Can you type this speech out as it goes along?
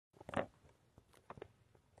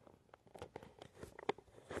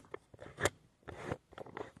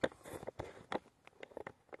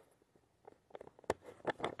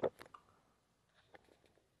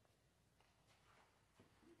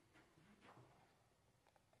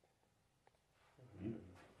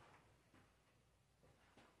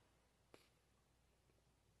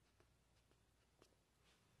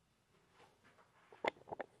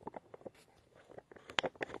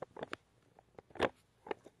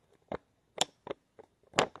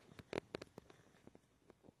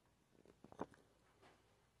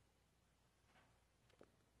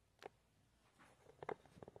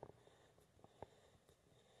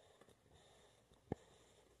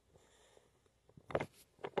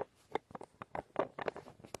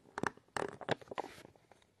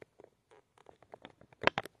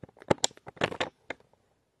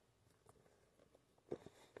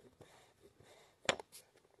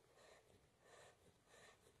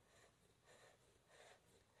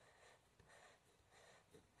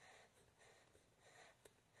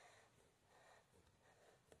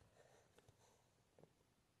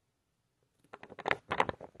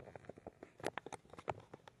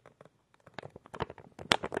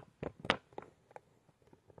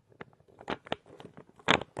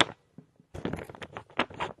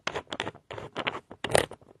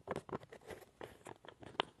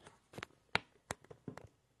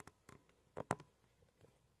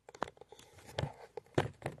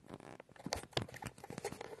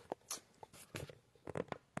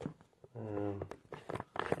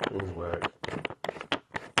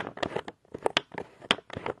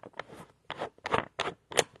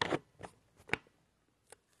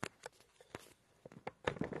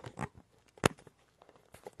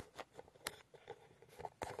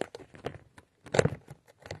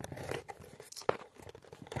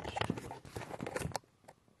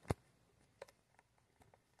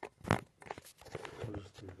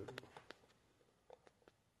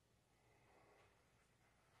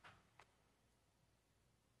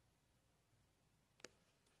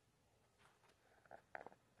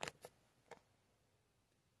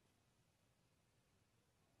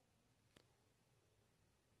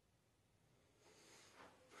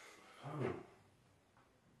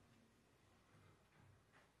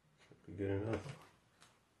good enough.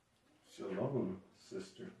 Shalom,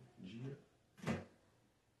 Sister Gia.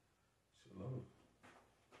 Shalom.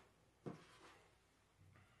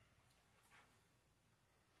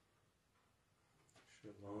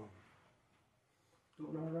 Shalom.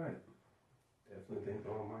 Doing all right. Definitely thank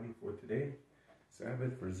the Almighty for today.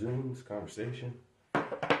 Sabbath, for Zoom's conversation.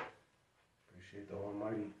 Appreciate the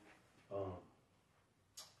Almighty.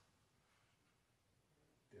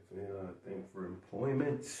 Definitely thank for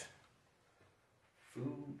employment,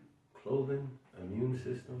 food, clothing, immune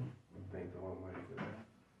system. Thank the Almighty for that.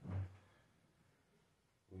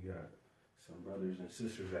 We got some brothers and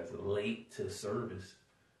sisters that's late to service.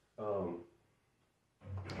 I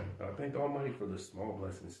thank the Almighty for the small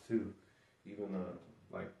blessings too, even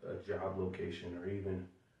like a job location or even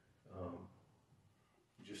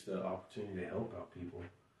just the opportunity to help out people,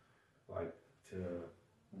 like to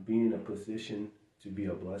be in a position to be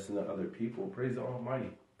a blessing to other people. Praise the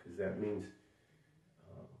Almighty, because that means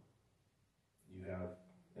you have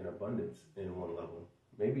an abundance in one level.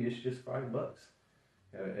 Maybe it's just $5.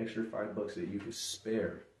 You have an extra $5 that you could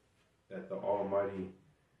spare, that the Almighty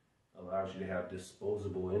allows you to have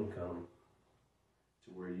disposable income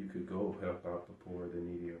to where you could go help out the poor, the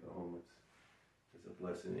needy, or the homeless. It's a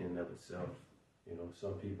blessing in and of itself. You know,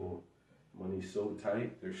 some people, money's so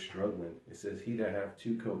tight, they're struggling. It says, he that have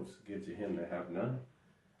 2 coats, give to him that have none.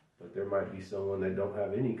 But there might be someone that don't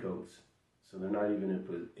have any coats. So they're not even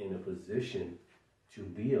in a position to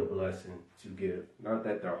be a blessing to give. Not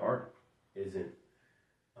that their heart isn't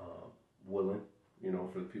willing, you know,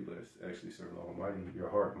 for the people that actually serve the Almighty. Your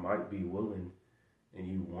heart might be willing and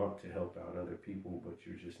you want to help out other people, but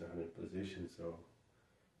you're just not in a position. So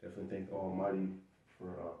definitely thank the Almighty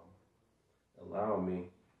for allowing me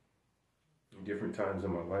in different times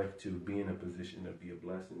in my life to be in a position to be a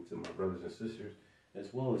blessing to my brothers and sisters,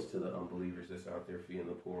 as well as to the unbelievers that's out there feeding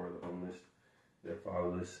the poor, the homeless, the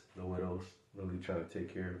fatherless, the widows, really trying to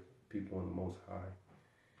take care of people in the Most High.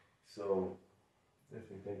 So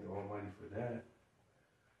definitely thank the Almighty for that.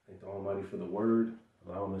 Thank the Almighty for the Word,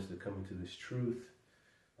 allowing us to come into this truth,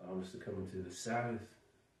 allowing us to come into the Sabbath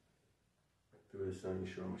through His Son,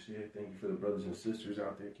 Yeshua Mashiach. Thank you for the brothers and sisters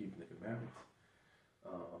out there keeping the commandments.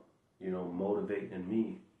 You know, motivating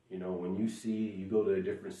me. You know, when you go to a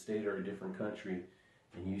different state or a different country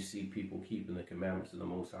and you see people keeping the commandments of the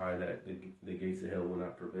Most High, that the gates of hell will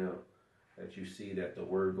not prevail. That you see that the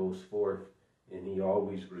word goes forth and He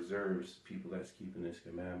always reserves people that's keeping His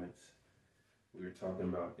commandments. We were talking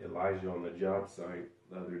about Elijah on the job site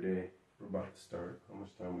the other day. We're about to start. How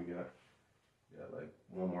much time we got? Yeah, like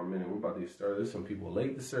 1 more minute. We're about to get started. There's some people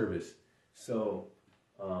late to service. So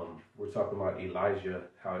we're talking about Elijah,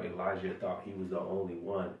 how Elijah thought he was the only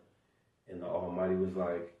one. And the Almighty was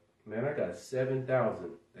like, man, I got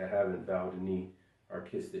 7,000 that haven't bowed the knee or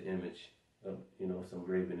kissed the image of, you know, some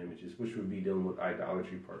graven images, which would be dealing with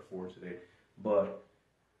idolatry part 4 today. But,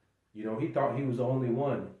 you know, he thought he was the only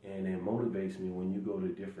one. And it motivates me when you go to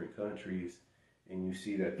different countries and you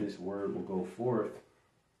see that this word will go forth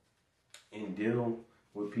and deal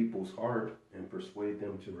with people's heart and persuade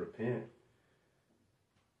them to repent.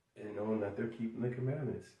 And knowing that they're keeping the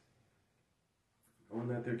commandments. Knowing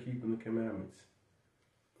that they're keeping the commandments.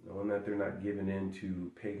 Knowing that they're not giving in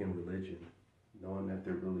to pagan religion. Knowing that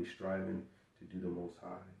they're really striving to do the Most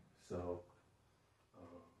High. So,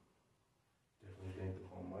 definitely thank the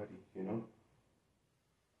Almighty, you know?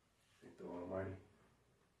 Thank the Almighty.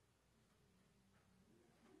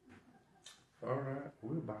 Alright,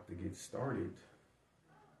 we're about to get started.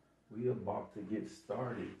 We about to get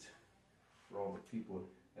started. For all the people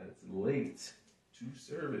that's late to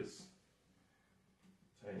service.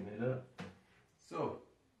 Tighten it up. So,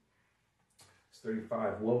 it's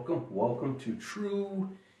 35. Welcome to True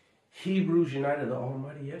Hebrews United, the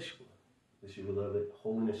Almighty Yeshua. This you beloved,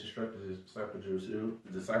 holiness instructors,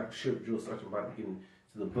 discipleship drill section, about to get into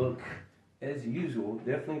the book. As usual,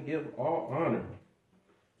 definitely give all honor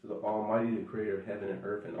to the Almighty, the creator of heaven and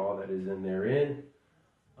earth and all that is in therein.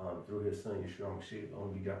 Through His Son, Yeshua Mashiach, the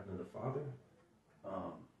only begotten of the Father.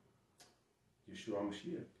 Yeshua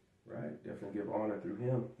Mashiach, right? Definitely give honor through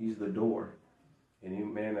Him. He's the door. Any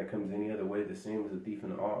man that comes any other way, the same as a thief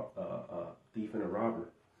and a robber.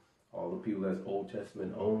 All the people that's Old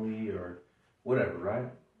Testament only or whatever, right?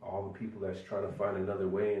 All the people that's trying to find another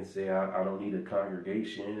way and say, I don't need a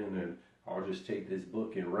congregation and I'll just take this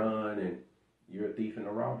book and run, and you're a thief and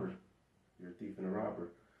a robber. You're a thief and a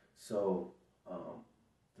robber. So,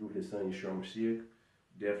 through His Son, Yeshua Mashiach,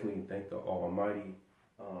 definitely thank the Almighty.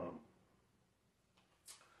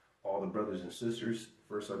 All the brothers and sisters.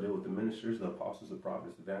 First, I deal with the ministers, the apostles, the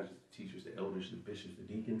prophets, the evangelists, the teachers, the elders, the bishops, the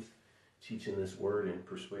deacons, teaching this word and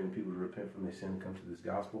persuading people to repent from their sin and come to this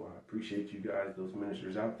gospel. I appreciate you guys, those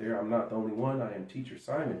ministers out there. I'm not the only one. I am Teacher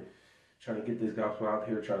Simon, trying to get this gospel out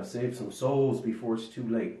here, trying to save some souls before it's too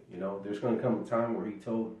late. You know, there's going to come a time where he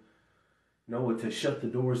told Noah to shut the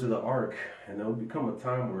doors of the ark, and there'll become a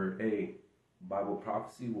time where Bible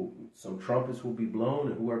prophecy some trumpets will be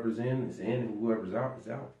blown, and whoever's in is in, and whoever's out is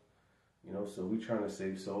out. You know, so we're trying to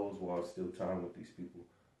save souls while it's still time with these people.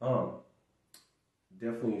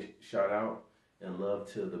 Definitely shout out and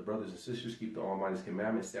love to the brothers and sisters. Keep the Almighty's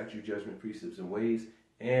commandments, statute, judgment, precepts, and ways.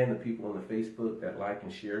 And the people on the Facebook that like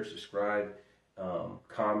and share, subscribe,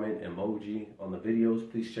 comment, emoji on the videos.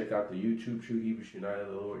 Please check out the YouTube, True Hebrews United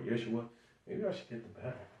of the Lord Yeshua. Maybe I should get the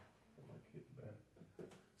banner.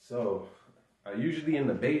 So, usually in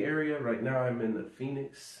the Bay Area. Right now I'm in the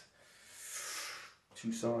Phoenix,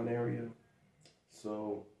 Tucson area.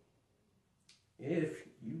 So, if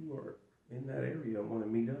you are in that area and want to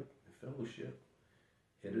meet up and fellowship,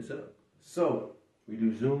 hit us up. So, we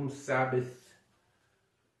do Zoom Sabbath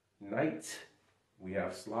night. We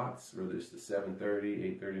have slots, whether it's the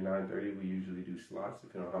 7:30, 8:30, 9:30. We usually do slots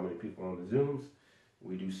depending on how many people are on the Zooms.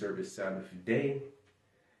 We do service Sabbath day,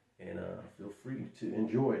 and feel free to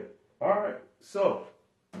enjoy it. All right, so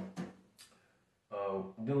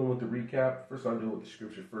dealing with the recap. First, I'll deal with the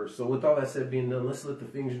scripture first. So with all that said being done, let's let the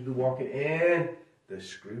fingers do the walking and the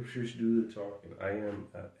scriptures do the talking. I am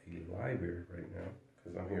at a library right now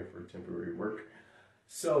because I'm here for temporary work,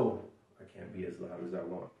 so I can't be as loud as I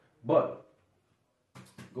want. But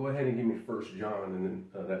go ahead and give me 1 John and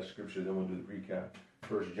then that scripture, then we'll do the recap.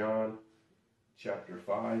 1 John chapter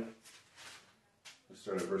 5. Let's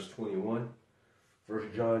start at verse 21.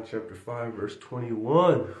 1 John chapter 5, verse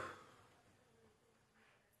 21.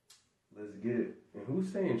 Let's get it. And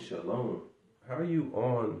who's saying shalom? How are you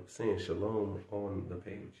on saying shalom on the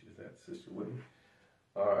page? Is that Sister Whitney?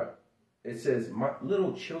 All right. It says, my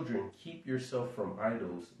little children, keep yourself from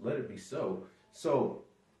idols. Let it be so. So,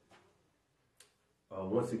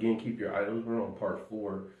 once again, keep your idols. We're on part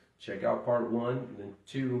 4. Check out part 1, and then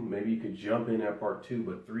 2. Maybe you could jump in at part 2,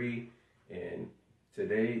 but 3 and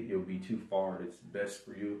today it'll be too far. It's best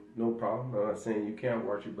for you. No problem. I'm not saying you can't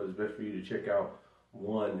watch it, but it's best for you to check out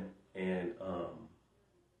 1 and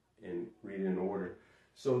read it in order.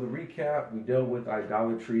 So the recap, we dealt with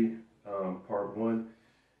idolatry, part 1.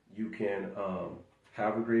 You can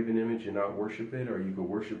have a graven image and not worship it, or you can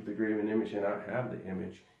worship the graven image and not have the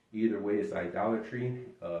image. Either way, it's idolatry.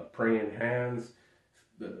 Praying hands,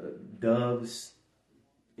 doves,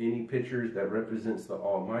 any pictures that represents the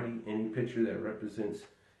Almighty, any picture that represents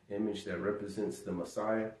image that represents the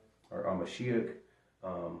Messiah or Mashiach,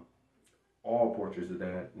 all portraits of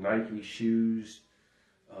that. Nike shoes,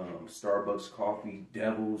 Starbucks coffee,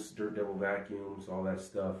 devils, dirt devil vacuums, all that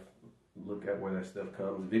stuff. Look at where that stuff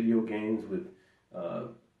comes. Video games with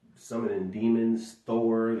summoning demons,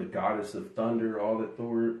 Thor, the goddess of thunder, all that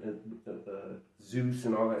Thor, Zeus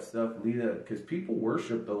and all that stuff. Leave that, because people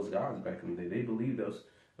worship those gods back in the day. They believed those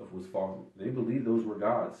was false. They believed those were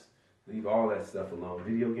gods. Leave all that stuff alone.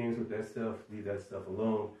 Video games with that stuff, leave that stuff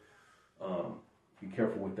alone. Be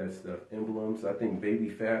careful with that stuff. Emblems. I think Baby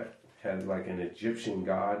Fat had like an Egyptian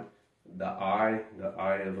god, the eye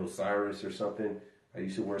of Osiris or something. I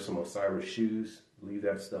used to wear some Osiris shoes. Leave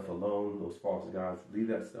that stuff alone. Those false gods, leave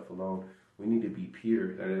that stuff alone. We need to be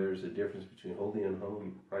pure. That there's a difference between holy and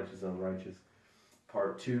unholy, righteous and unrighteous.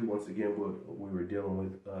 Part 2, once again, we were dealing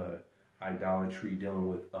with idolatry, dealing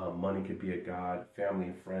with money could be a god, family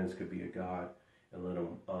and friends could be a god, and let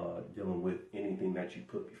them dealing with anything that you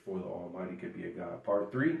put before the Almighty could be a god.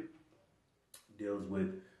 Part 3 deals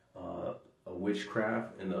with a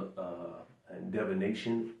witchcraft and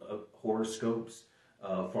divination of horoscopes,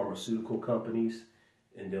 pharmaceutical companies,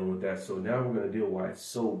 and dealing with that. So now we're going to deal with why it's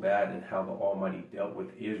so bad and how the Almighty dealt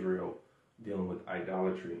with Israel dealing with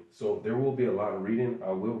idolatry. So there will be a lot of reading.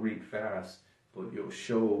 I will read fast, but it'll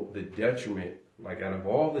show the detriment. Like out of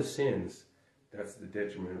all the sins, that's the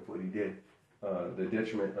detriment of what he did. The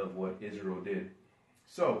detriment of what Israel did.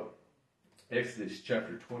 So, Exodus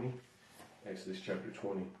chapter 20. Exodus chapter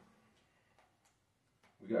 20.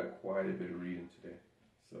 We got quite a bit of reading today.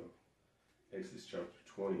 So, Exodus chapter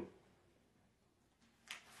 20.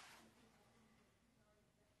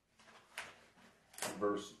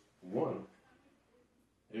 Verse 1.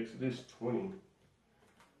 Exodus 20,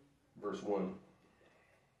 verse 1.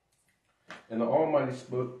 And the Almighty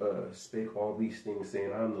spake all these things,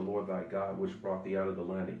 saying, I am the Lord thy God, which brought thee out of the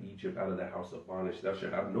land of Egypt, out of the house of bondage. Thou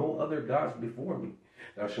shalt have no other gods before me.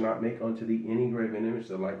 Thou shalt not make unto thee any graven image,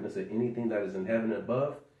 the likeness of anything that is in heaven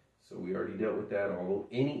above. So we already dealt with that. Although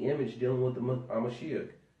any image dealing with the Mashiach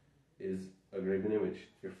is a graven image.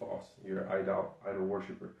 You're false. You're an idol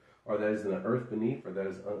worshiper. Or that is in the earth beneath, or that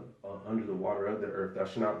is under the water of the earth. Thou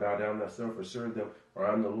shalt not bow down thyself or serve them, or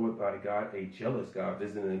I am the Lord thy God, a jealous God,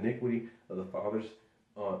 visiting the iniquity of the fathers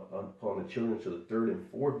upon the children to the third and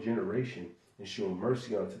fourth generation, and showing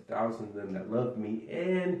mercy unto thousands of them that love me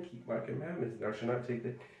and keep my commandments. Thou shalt not take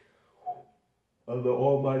the of the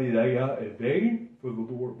Almighty thy God in vain, for the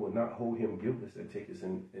Lord will not hold him guiltless that taketh his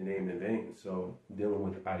name in vain. So, dealing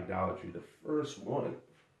with idolatry, the first one.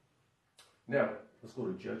 Now, let's go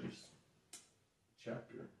to Judges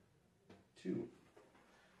chapter 2.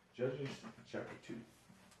 Judges chapter 2.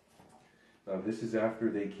 Now, this is after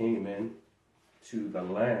they came in to the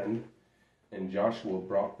land, and Joshua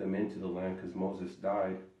brought them into the land because Moses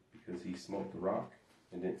died because he smote the rock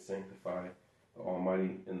and didn't sanctify the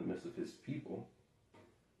Almighty in the midst of his people.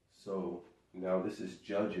 So now this is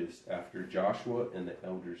Judges after Joshua and the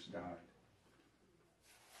elders died.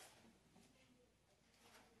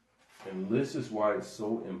 And this is why it's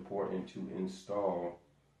so important to install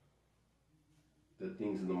the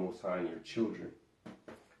things of the Most High in your children.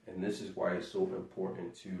 And this is why it's so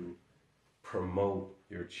important to promote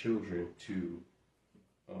your children to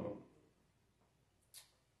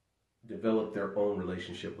develop their own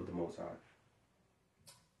relationship with the Most High.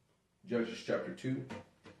 Judges chapter 2,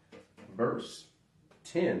 verse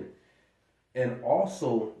 10. And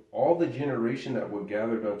also all the generation that were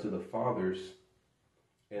gathered unto the fathers,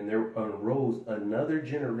 and there arose another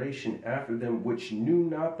generation after them, which knew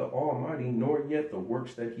not the Almighty, nor yet the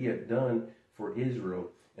works that he had done for Israel.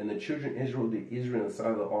 And the children of Israel did Israel in the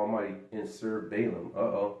sight of the Almighty and served Balaam.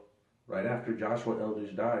 Right after Joshua and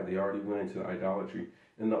elders died, they already went into idolatry.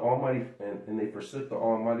 And the Almighty, and they forsook the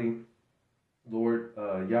Almighty Lord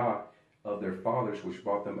Yah of their fathers, which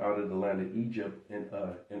brought them out of the land of Egypt,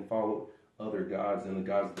 and followed other gods and the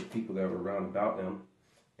gods of the people that were round about them,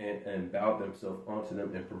 and bowed themselves unto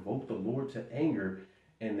them, and provoked the Lord to anger.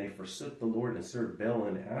 And they forsook the Lord and served Baal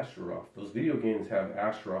and Ashtaroth. Those video games have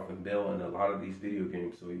Ashtaroth and Baal in a lot of these video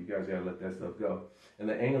games, so you guys gotta let that stuff go. And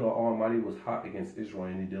the anger of the Almighty was hot against Israel,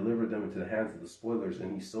 and he delivered them into the hands of the spoilers,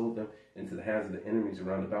 and he sold them into the hands of the enemies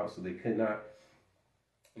around about, so they could not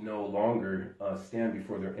no longer stand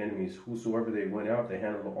before their enemies. Whosoever they went out, the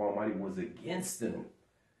hand of the Almighty was against them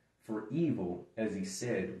for evil, as he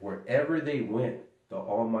said, wherever they went, the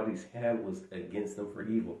Almighty's hand was against them for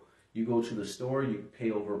evil. You go to the store, you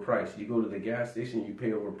pay overpriced. You go to the gas station, you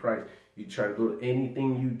pay overpriced. You try to go to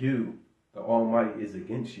anything you do, the Almighty is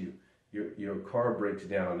against you. Your car breaks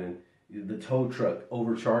down and the tow truck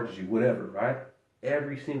overcharges you, whatever, right?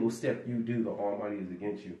 Every single step you do, the Almighty is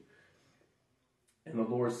against you. And the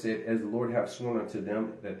Lord said, as the Lord hath sworn unto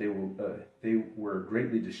them, that they were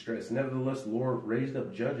greatly distressed. Nevertheless, the Lord raised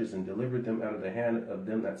up judges and delivered them out of the hand of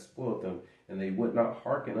them that spoiled them. And they would not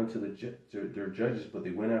hearken unto their judges, but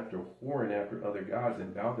they went after whoring after other gods,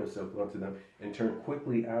 and bowed themselves unto them, and turned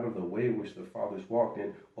quickly out of the way which the fathers walked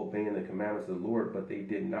in, obeying the commandments of the Lord, but they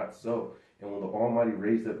did not so. And when the Almighty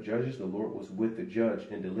raised up judges, the Lord was with the judge,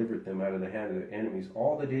 and delivered them out of the hand of their enemies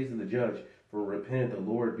all the days of the judge. For repented the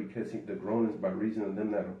Lord, because the groanings by reason of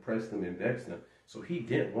them that oppressed them and vexed them. So he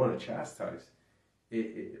didn't want to chastise.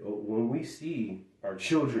 When we see our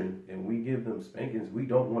children and we give them spankings, we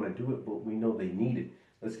don't want to do it, but we know they need it.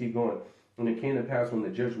 Let's keep going. And it came to pass when the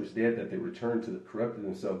judge was dead, that they returned to the corrupted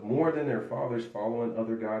themselves more than their fathers, following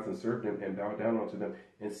other gods, and served them, and bowed down unto them,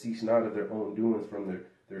 and ceased not of their own doings from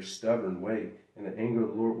their stubborn way. And the anger of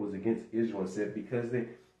the Lord was against Israel, and said, because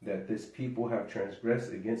that this people have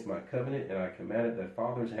transgressed against my covenant, and I commanded that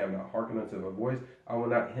fathers have not hearkened unto my voice, I will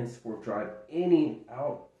not henceforth drive any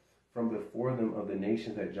out from before them of the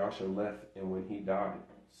nations that Joshua left, and when he died.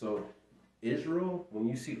 So Israel, when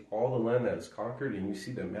you see all the land that is conquered, and you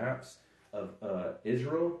see the maps of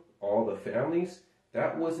Israel, all the families,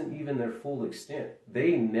 that wasn't even their full extent.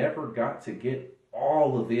 They never got to get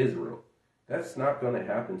all of Israel. That's not going to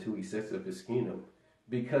happen until he sets up his kingdom.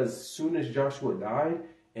 Because as soon as Joshua died,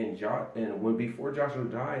 and when before Joshua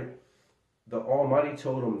died, the Almighty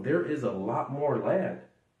told him, there is a lot more land.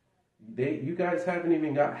 You guys haven't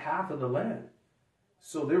even got half of the land.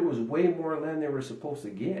 So there was way more land they were supposed to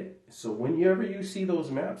get. So whenever you see those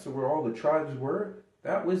maps of where all the tribes were,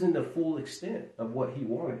 that wasn't the full extent of what he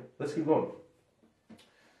wanted. Let's keep going.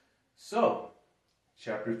 So,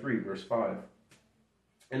 chapter 3, verse 5.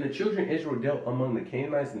 And the children of Israel dealt among the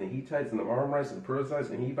Canaanites and the Hittites and the Amorites and the Perizzites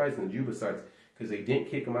and the Hivites and the Jebusites, because they didn't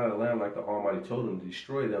kick them out of the land like the Almighty told them to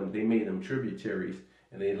destroy them. They made them tributaries,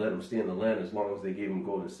 and they let them stay in the land as long as they gave them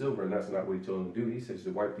gold and silver, and that's not what he told them to do. He says to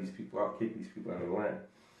wipe these people out, kick these people out of the land.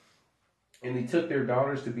 And he took their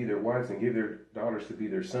daughters to be their wives, and gave their daughters to be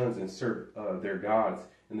their sons, and served their gods,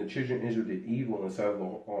 And the children of Israel did evil in the sight of the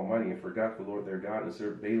Almighty and forgot the Lord their God and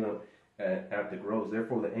served Balaam at the groves.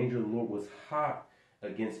 Therefore the angel of the Lord was hot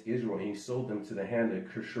against Israel, and he sold them to the hand of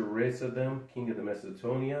Cushrazzim, king of the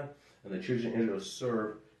Macedonia. And the children of Israel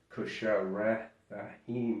served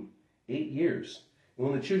Cushrazzim 8 years. And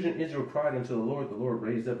when the children of Israel cried unto the Lord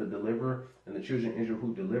raised up a deliverer, and the children of Israel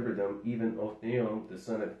who delivered them, even Othniel, the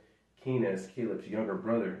son of Kenaz, Caleb's younger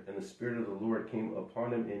brother. And the Spirit of the Lord came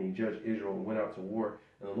upon him, and he judged Israel and went out to war.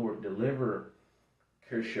 And the Lord delivered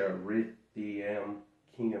Cushrazzim,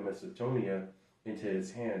 king of Macedonia, into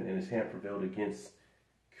his hand, and his hand prevailed against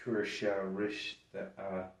Cushrazzim.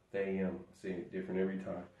 I'm saying it different every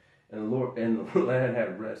time. And the land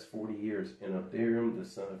had rest 40 years, and Othniel, the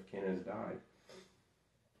son of Kenaz, died.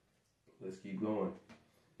 Let's keep going.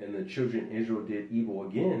 And the children of Israel did evil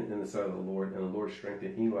again in the sight of the Lord, and the Lord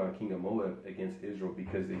strengthened Eglon, king of Moab, against Israel,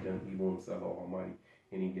 because they done evil in the sight of the Almighty.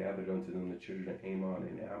 And he gathered unto them the children of Ammon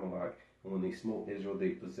and Amalek. And when they smote Israel, they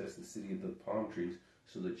possessed the city of the palm trees.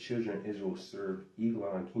 So the children of Israel served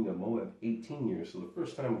Eglon, king of Moab, 18 years. So the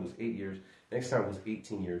first time it was 8 years. Next time it was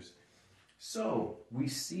 18 years. So we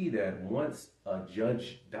see that once a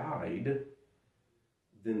judge died,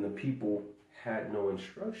 then the people had no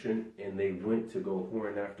instruction, and they went to go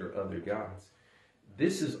whoring after other gods.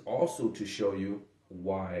 This is also to show you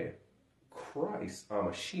why Christ,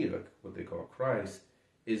 Mashiach, what they call Christ,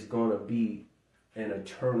 is going to be an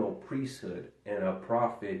eternal priesthood and a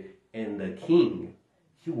prophet and the king.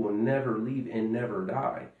 He will never leave and never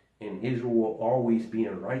die. And Israel will always be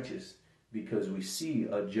in righteous, because we see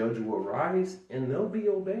a judge will rise and they'll be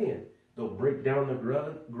obeying. They'll break down the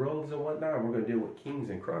groves and whatnot. We're going to deal with Kings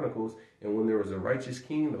and Chronicles. And when there was a righteous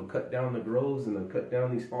king, they'll cut down the groves and they'll cut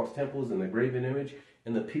down these false temples and the graven image.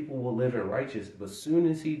 And the people will live in righteous. But as soon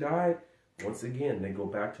as he died, once again, they go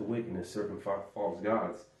back to wickedness, serving false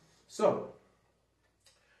gods. So,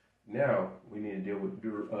 now we need to deal with,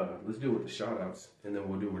 let's deal with the shout-outs. And then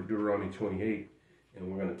we'll deal with Deuteronomy 28. And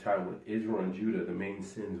we're going to tie with Israel and Judah, the main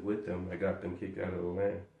sins with them that got them kicked out of the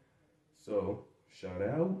land. So,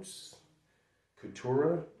 shout-outs.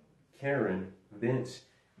 Keturah, Karen, Vince,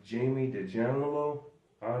 Jamie DeJanilo,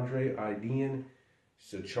 Andre Idean,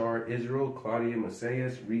 Sachar Israel, Claudia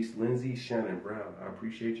Macias, Reese Lindsay, Shannon Brown. I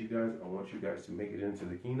appreciate you guys. I want you guys to make it into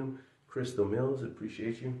the kingdom. Crystal Mills,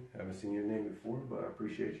 appreciate you. Haven't seen your name before, but I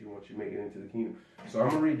appreciate you. I want you to make it into the kingdom. So I'm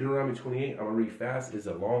going to read Deuteronomy 28. I'm going to read fast. It's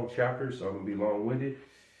a long chapter, so I'm going to be long-winded.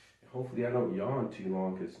 Hopefully I don't yawn too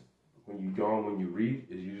long, because when you yawn when you read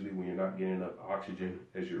is usually when you're not getting enough oxygen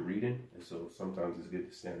as you're reading. And so sometimes it's good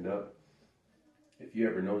to stand up. If you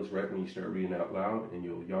ever notice right when you start reading out loud and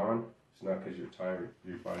you'll yawn, it's not because you're tired.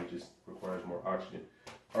 Your body just requires more oxygen.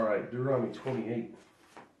 All right, Deuteronomy 28.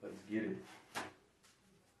 Let's get it.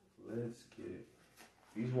 Let's get it.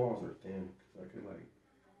 These walls are thin because I could like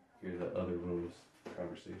hear the other room's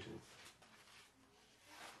conversation.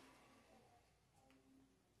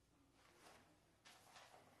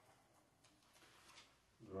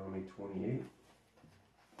 Deuteronomy 28.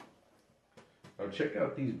 Now check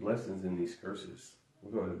out these blessings and these curses.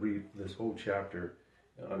 We're going to read this whole chapter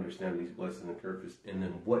and understand these blessings and curses, and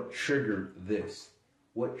then what triggered this.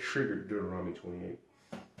 What triggered Deuteronomy 28?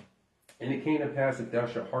 And it came to pass, if thou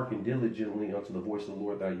shalt hearken diligently unto the voice of the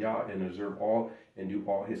Lord thy God, and observe all and do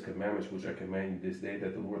all his commandments which I command you this day,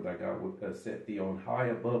 that the Lord thy God will set thee on high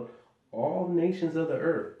above all nations of the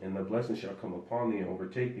earth, and the blessing shall come upon thee and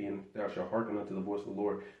overtake thee, and thou shalt hearken unto the voice of the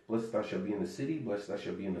Lord. Blessed thou shalt be in the city, blessed thou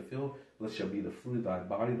shalt be in the field, blessed shall be the fruit of thy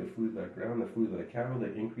body, the fruit of thy ground, the fruit of thy cattle,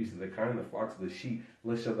 the increase of the kind, the flocks of the sheep.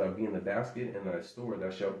 Blessed shalt thou be in the basket and thy store.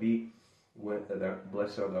 Thou shalt be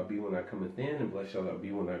blessed shalt thou be when thou cometh in, and blessed shalt thou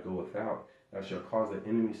be when thou goeth out. Thou shalt cause thy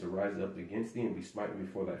enemies to rise up against thee, and be smitten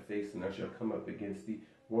before thy face, and thou shalt come up against thee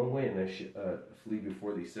one way, and thou shalt flee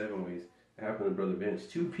before thee 7 ways. It happened to Brother Vince.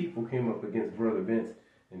 2 people came up against Brother Vince,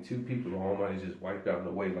 and 2 people the Almighty just wiped out in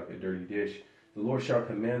the way like a dirty dish. The Lord shall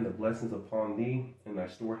command the blessings upon thee in thy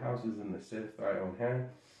storehouses, and the set thy own hand,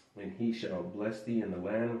 and he shall bless thee in the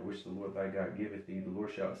land which the Lord thy God giveth thee. The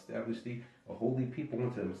Lord shall establish thee a holy people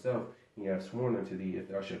unto himself. He hath sworn unto thee, if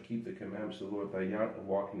thou shalt keep the commandments of the Lord thy God, and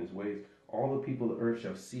walk in his ways, all the people of the earth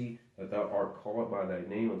shall see that thou art called by thy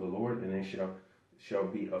name of the Lord, and they shall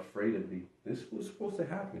be afraid of thee. This was supposed to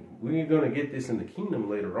happen. We're going to get this in the kingdom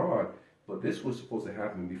later on, but this was supposed to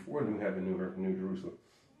happen before new heaven, new earth, new Jerusalem.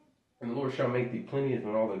 And the Lord shall make thee plenteous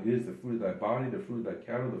in all thy goods, the fruit of thy body, the fruit of thy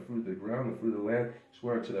cattle, the fruit of the ground, the fruit of the land,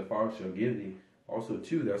 swear unto thy father shall give thee. Also,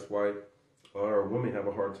 too, that's why our women have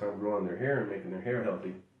a hard time growing their hair and making their hair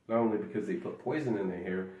healthy. Not only because they put poison in their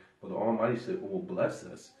hair, but the Almighty said, will bless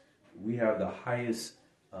us. We have the highest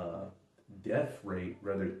death rate,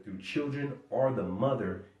 whether through children or the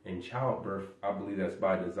mother in childbirth, I believe that's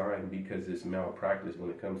by design because it's malpractice when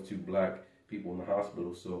it comes to black people in the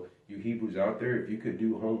hospital. So you Hebrews out there, if you could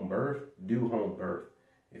do home birth, do home birth.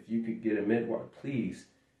 If you could get a midwife, please.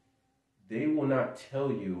 They will not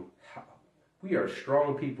tell you how. We are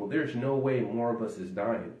strong people. There's no way more of us is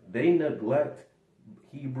dying. They neglect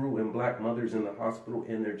Hebrew and black mothers in the hospital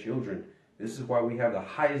and their children. This is why we have the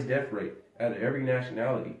highest death rate out of every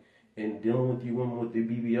nationality. And dealing with you women with the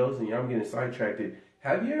BBLs, and I'm getting sidetracked.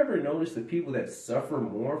 Have you ever noticed the people that suffer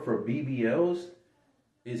more for BBLs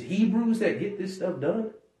is Hebrews that get this stuff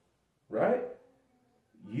done? Right?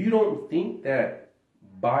 You don't think that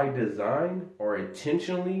by design or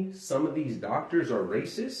intentionally some of these doctors are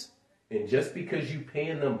racist? And just because you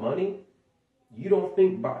paying them money, you don't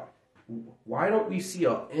think why don't we see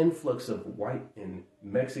an influx of white and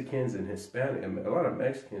Mexicans and Hispanic? And a lot of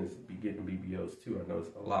Mexicans be getting BBLs too. I know it's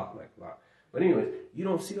a lot. But anyways, you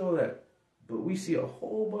don't see all that. But we see a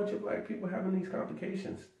whole bunch of black people having these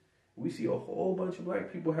complications. We see a whole bunch of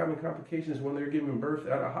black people having complications when they're giving birth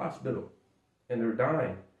at a hospital. And they're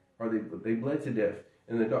dying. Or they bled to death.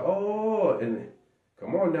 And they go, and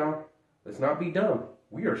come on now. Let's not be dumb.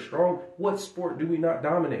 We are strong. What sport do we not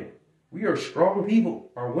dominate? We are strong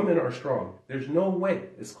people. Our women are strong. There's no way.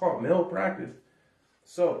 It's called malpractice.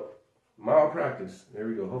 So, malpractice. There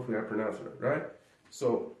we go. Hopefully I pronounced it right.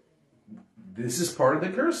 So, this is part of the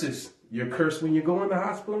curses. You're cursed when you go in the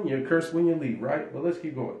hospital and you're cursed when you leave, right? Well, let's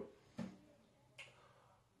keep going.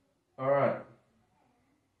 All right.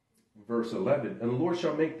 Verse 11. And the Lord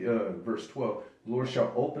shall make, verse 12. The Lord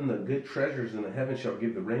shall open the good treasures in the heavens, shall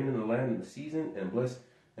give the rain in the land in the season, and bless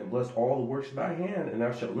all the works of thy hand, and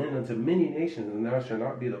thou shalt lend unto many nations, and thou shalt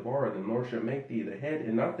not be the borrower, and the Lord shall make thee the head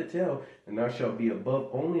and not the tail, and thou shalt be above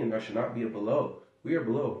only, and thou shalt not be below. We are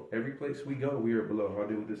below. Every place we go, we are below. I'll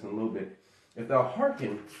deal with this in a little bit. If thou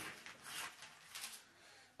hearken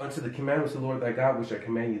unto the commandments of the Lord thy God, which I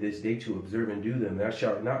command you this day to observe and do them, thou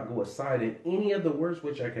shalt not go aside in any of the words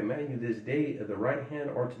which I command you this day, at the right hand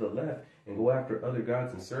or to the left, and go after other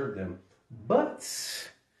gods and serve them. But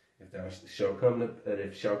if shall come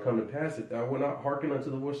to pass, if thou wilt not hearken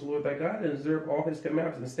unto the voice of the Lord thy God, and observe all his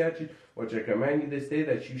commandments and statutes, which I command you this day,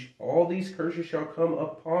 that all these curses shall come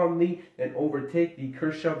upon thee and overtake thee.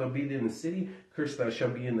 Cursed shalt thou be in the city, cursed thou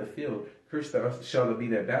shalt be in the field, cursed thou shalt thou be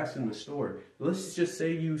that basket in the store. Let's just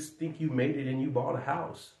say you think you made it and you bought a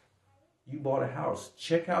house. You bought a house.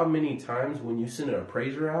 Check how many times when you send an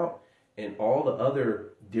appraiser out and all the other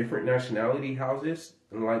different nationality houses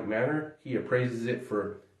in like manner, he appraises it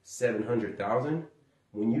for $700,000.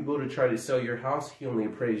 When you go to try to sell your house, he only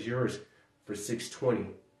appraised yours for $620,000.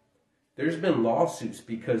 There's been lawsuits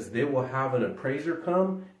because they will have an appraiser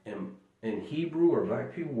come, and in Hebrew or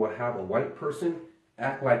black people will have a white person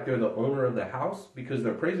act like they're the owner of the house because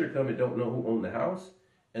the appraiser come and don't know who owned the house,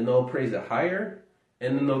 and they'll appraise it higher,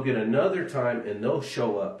 and then they'll get another time and they'll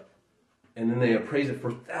show up, and then they appraise it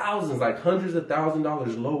for thousands, like hundreds of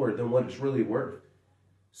 $1,000s lower than what it's really worth.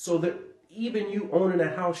 So that even you owning a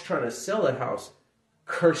house, trying to sell a house,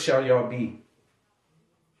 cursed shall y'all be.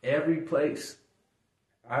 Every place.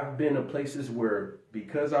 I've been to places where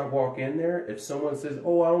because I walk in there, if someone says,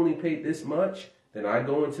 oh, I only paid this much, then I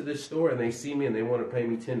go into this store and they see me and they want to pay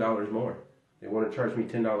me $10 more. They want to charge me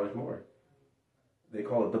 $10 more. They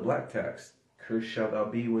call it the black tax. Cursed shall thou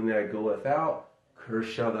be when thou goeth out.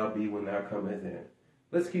 Cursed shall thou be when thou cometh in.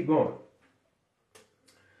 Let's keep going.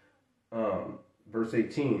 Verse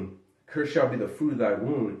 18. Cursed shall be the fruit of thy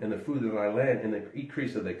womb, and the fruit of thy land, and the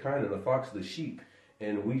increase of thy kind, and the flocks of the sheep.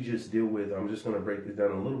 And we just deal with, I'm just going to break this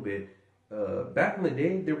down a little bit. Back in the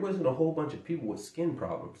day, there wasn't a whole bunch of people with skin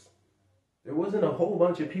problems. There wasn't a whole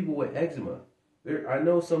bunch of people with eczema. I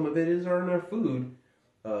know some of it is on their food.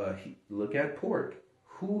 Look at pork.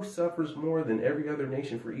 Who suffers more than every other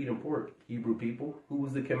nation for eating pork? Hebrew people. Who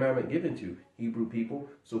was the commandment given to? Hebrew people.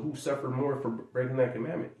 So who suffered more for breaking that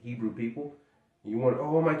commandment? Hebrew people. You want,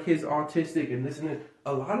 oh, my kid's autistic and this and that.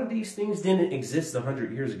 A lot of these things didn't exist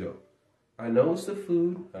 100 years ago. I know it's the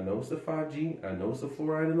food. I know it's the 5G. I know it's the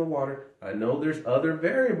fluoride in the water. I know there's other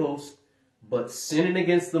variables. But sinning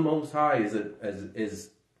against the Most High is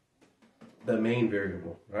the main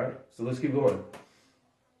variable, right? So let's keep going.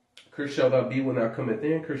 Cursed shall thou be when thou cometh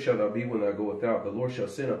in, cursed shall thou be when thou goeth out. The Lord shall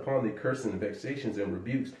send upon thee curses and vexations and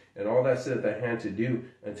rebukes, and all that setteth thy hand to do,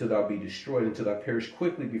 until thou be destroyed, until thou perish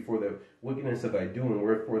quickly before the wickedness of thy doing,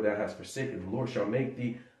 wherefore thou hast forsaken. The Lord shall make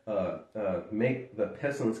thee make the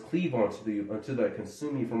pestilence cleave unto thee, until thou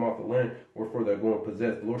consume thee from off the land, wherefore thou go and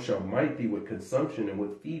possess. The Lord shall smite thee with consumption, and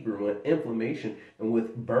with fever, and with inflammation, and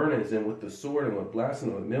with burnings, and with the sword, and with blasting,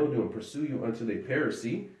 and with mildew, and pursue you until they perish.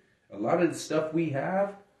 See? A lot of the stuff we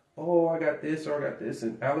have, oh, I got this or I got this,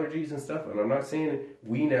 and allergies and stuff. And I'm not saying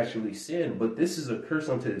we naturally sin, but this is a curse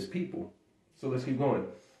unto his people. So let's keep going.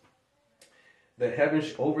 The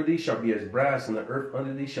heavens over thee shall be as brass, and the earth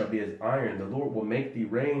under thee shall be as iron. The Lord will make thee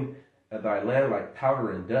rain at thy land like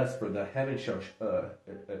powder and dust, for the heaven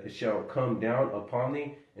shall come down upon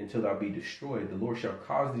thee until thou be destroyed. The Lord shall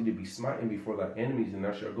cause thee to be smitten before thy enemies, and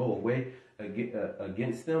thou shalt go away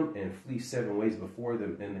against them and flee 7 ways before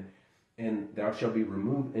them, and thou shalt be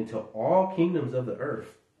removed into all kingdoms of the earth.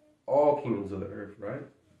 All kingdoms of the earth, right?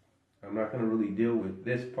 I'm not going to really deal with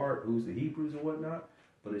this part, who's the Hebrews and whatnot,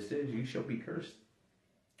 but it says you shall be cursed.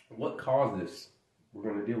 What caused this? We're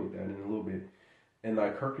going to deal with that in a little bit. And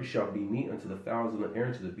thy carcass shall be meat unto the fowls of the air,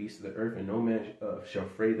 and to the beasts of the earth, and no man shall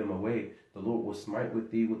fray them away. The Lord will smite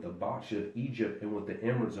with thee with the botch of Egypt, and with the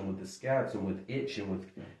emeralds, and with the scabs, and with itch, and with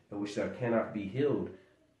which thou cannot be healed.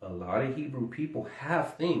 A lot of Hebrew people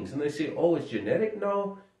have things, and they say, oh, it's genetic.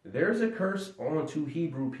 No, there's a curse onto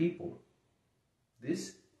Hebrew people.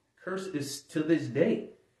 This curse is to this day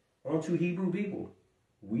onto Hebrew people.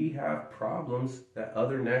 We have problems that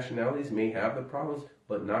other nationalities may have the problems,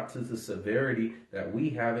 but not to the severity that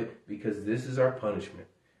we have it, because this is our punishment.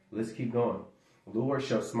 Let's keep going. The Lord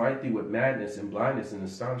shall smite thee with madness and blindness and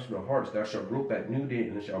astonishment of hearts. Thou shalt grope at noonday,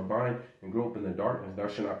 and shalt bind and grope in the darkness. Thou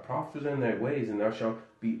shalt not prosper in thy ways, and thou shalt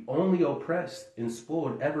be only oppressed and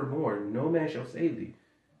spoiled evermore. No man shall save thee.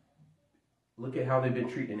 Look at how they've been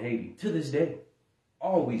treating Haiti to this day.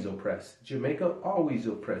 Always oppressed. Jamaica, always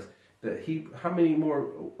oppressed. How many more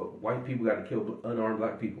white people got to kill unarmed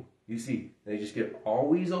black people? You see, they just get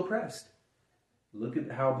always oppressed. Look at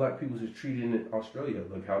how black people is treated in Australia.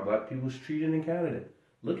 Look how black people is treated in Canada.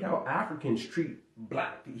 Look how Africans treat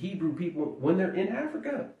black Hebrew people when they're in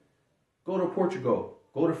Africa. Go to Portugal.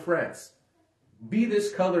 Go to France. Be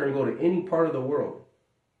this color and go to any part of the world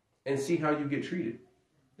and see how you get treated.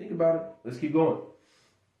 Think about it. Let's keep going.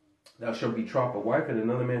 Thou shalt betroth a wife, and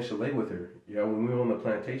another man shall lay with her. Yeah, when we were on the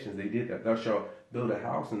plantations, they did that. Thou shalt build a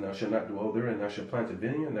house, and thou shalt not dwell there, and thou shalt plant a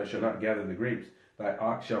vineyard, and thou shalt not gather the grapes. Thy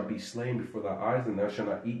ox shall be slain before thy eyes, and thou shalt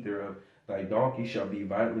not eat thereof. Thy donkey shall be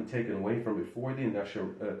violently taken away from before thee, and thou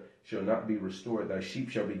shalt not be restored. Thy sheep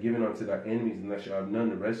shall be given unto thy enemies, and thou shalt have none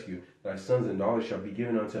to rescue. Thy sons and daughters shall be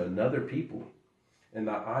given unto another people, and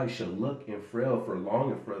thy eyes shall look and frail for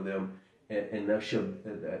longing for them, and thou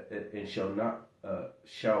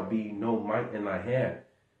shall be no might in thy hand.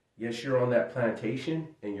 Yes, you're on that plantation,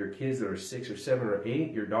 and your kids that are 6 or 7 or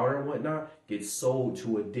 8, your daughter and whatnot, get sold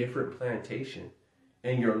to a different plantation.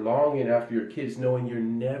 And you're longing after your kids, knowing you're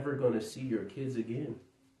never going to see your kids again.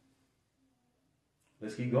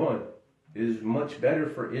 Let's keep going. It is much better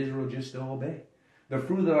for Israel just to obey. The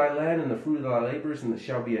fruit of thy land and the fruit of thy labors, and there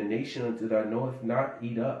shall be a nation unto thy knoweth not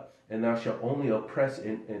eat up, and thou shalt only oppress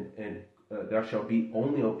thou shalt be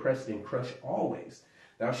only oppressed and crushed always.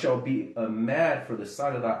 Thou shalt be mad for the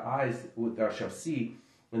sight of thy eyes, what thou shalt see.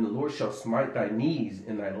 And the Lord shall smite thy knees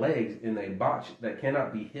and thy legs and thy botch that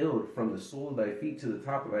cannot be healed from the sole of thy feet to the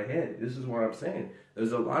top of thy head. This is what I'm saying.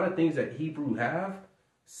 There's a lot of things that Hebrew have,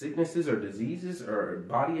 sicknesses or diseases or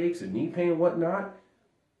body aches or knee pain and whatnot,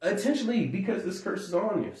 intentionally because this curse is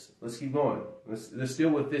on you. Let's keep going. Let's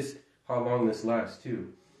deal with this, how long this lasts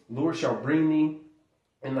too. The Lord shall bring thee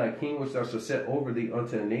and thy king which thou shalt set over thee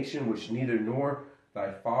unto a nation which neither nor thy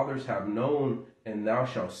fathers have known, and thou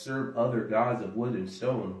shalt serve other gods of wood and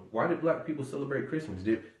stone. Why did black people celebrate Christmas?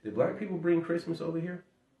 Did black people bring Christmas over here?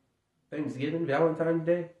 Thanksgiving, Valentine's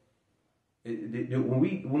Day? When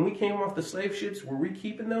we came off the slave ships, were we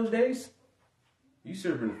keeping those days? You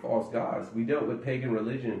serving false gods. We dealt with pagan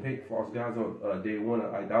religion and false gods on day 1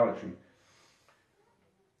 of idolatry.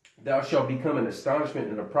 Thou shalt become an astonishment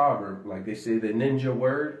and a proverb. Like they say, the ninja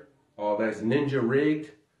word. Oh, that's ninja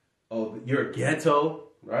rigged. Oh, you're ghetto.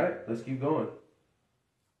 Right? Let's keep going.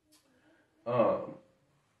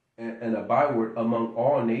 And a byword among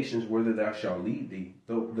all nations, whither thou shalt lead thee.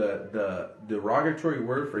 The derogatory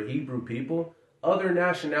word for Hebrew people, other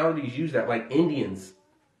nationalities use that, like Indians.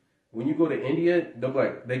 When you go to India,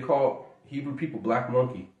 they call Hebrew people black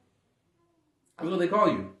monkey. That's what they call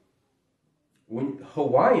you. When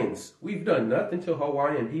Hawaiians, we've done nothing to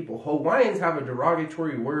Hawaiian people. Hawaiians have a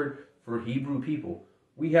derogatory word for Hebrew people.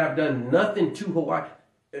 We have done nothing to Hawaii.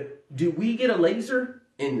 Did we get a laser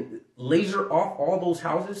and laser off all those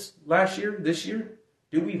houses this year?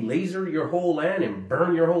 Did we laser your whole land and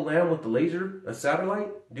burn your whole land with the laser, a satellite?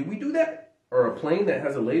 Did we do that? Or a plane that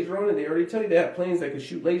has a laser on it? They already tell you they have planes that can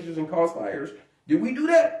shoot lasers and cause fires. Did we do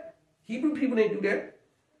that? Hebrew people didn't do that.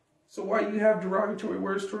 So why do you have derogatory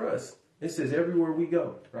words for us? It says everywhere we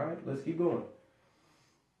go, right? Let's keep going.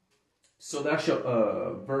 So thou shalt,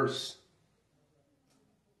 verse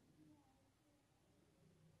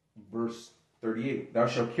 38, thou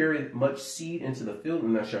shalt carry much seed into the field,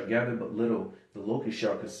 and thou shalt gather but little. The locust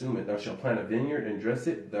shall consume it. Thou shalt plant a vineyard and dress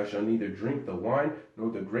it. Thou shalt neither drink the wine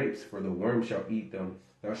nor the grapes, for the worm shall eat them.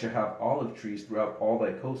 Thou shalt have olive trees throughout all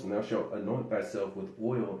thy coast, and thou shalt anoint thyself with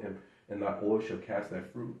oil, and thy oil shall cast thy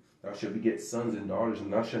fruit. Thou shalt beget sons and daughters,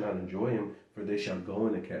 and thou shalt not enjoy them, for they shall go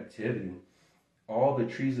into captivity. All the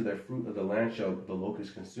trees of the fruit of the land shall the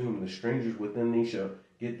locust consume. The strangers within thee shall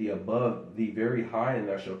get thee above thee very high, and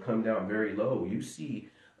thou shalt come down very low. You see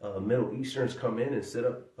Middle Easterns come in and set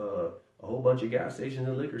up a whole bunch of gas stations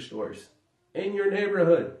and liquor stores in your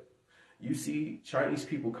neighborhood. You see Chinese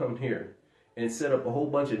people come here and set up a whole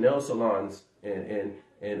bunch of nail salons and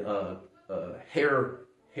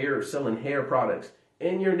hair selling hair products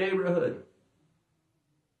in your neighborhood.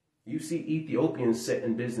 You see Ethiopians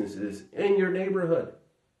setting businesses in your neighborhood.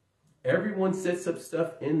 Everyone sets up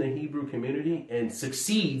stuff in the Hebrew community and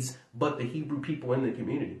succeeds, but the Hebrew people in the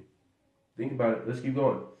community. Think about it. Let's keep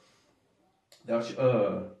going.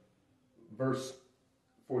 Verse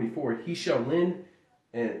 44. He shall lend,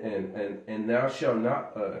 and thou shalt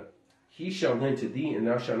not. He shall lend to thee, and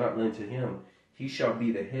thou shalt not lend to him. He shall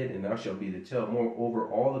be the head, and thou shalt be the tail. Moreover,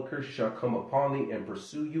 all the curses shall come upon thee, and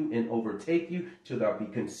pursue you, and overtake you, till thou be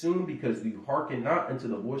consumed, because thou hearken not unto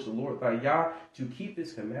the voice of the Lord thy Yah, to keep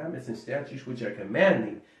his commandments and statutes which I command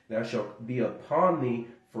thee. Thou shalt be upon thee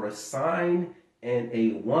for a sign and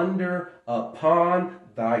a wonder upon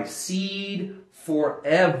thy seed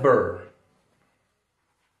forever.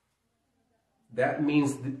 That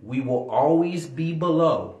means that we will always be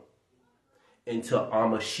below until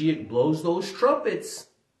Amashiach blows those trumpets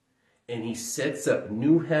and he sets up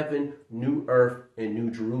new heaven, new earth, and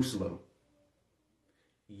new Jerusalem.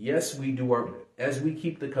 Yes, we do as we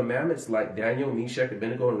keep the commandments like Daniel, Meshach,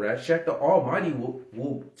 Abednego, and Rashach, the Almighty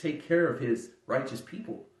will take care of his righteous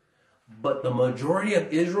people. But the majority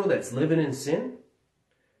of Israel that's living in sin,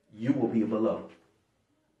 you will be below.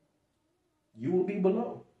 You will be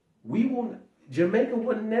below. Jamaica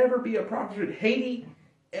will never be a prophet. Haiti,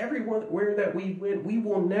 everywhere that we went, we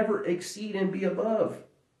will never exceed and be above.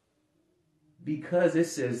 Because it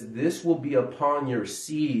says, this will be upon your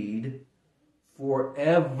seed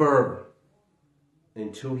forever,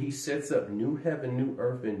 until he sets up new heaven, new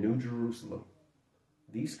earth, and new Jerusalem.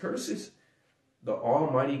 These curses, the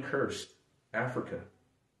Almighty cursed Africa.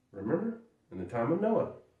 Remember? In the time of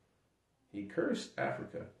Noah, he cursed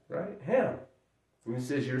Africa, right? Ham. When it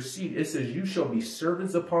says your seed, it says you shall be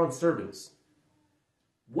servants upon servants.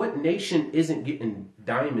 What nation isn't getting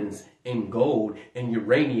diamonds and gold and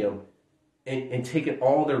uranium and taking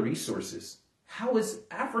all their resources? How is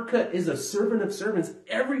Africa is a servant of servants?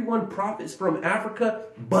 Everyone profits from Africa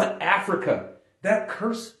but Africa. That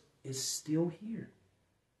curse is still here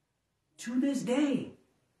to this day.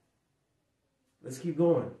 Let's keep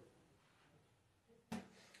going.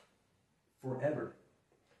 Forever.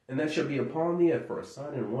 And that shall be upon thee for a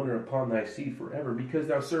sign and wonder upon thy seed forever, because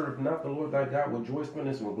thou servest not the Lord thy God with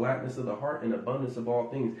joyfulness and with gladness of the heart and abundance of all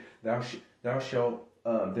things.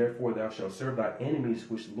 Therefore thou shalt serve thy enemies,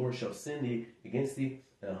 which the Lord shall send thee against thee,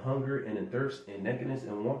 in hunger and in thirst and nakedness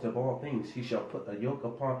and want of all things. He shall put a yoke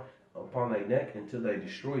upon thy neck until they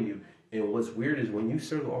destroy you. And what's weird is when you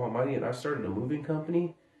serve the Almighty, and I started a moving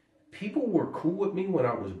company, people were cool with me when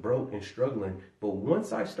I was broke and struggling. But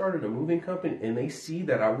once I started a moving company and they see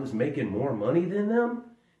that I was making more money than them,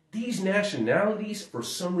 these nationalities, for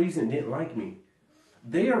some reason, didn't like me.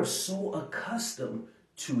 They are so accustomed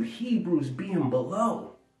to Hebrews being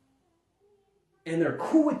below. And they're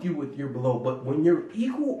cool with you with your below. But when you're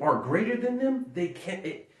equal or greater than them, they can't.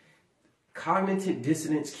 Cognitive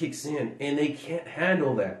dissonance kicks in and they can't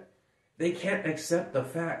handle that. They can't accept the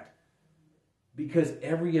fact. Because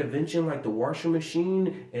every invention, like the washing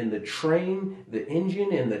machine and the train, the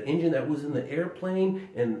engine that was in the airplane,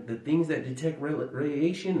 and the things that detect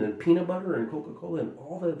radiation, and peanut butter and Coca-Cola, and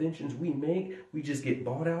all the inventions we make, we just get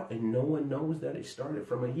bought out and no one knows that it started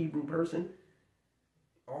from a Hebrew person.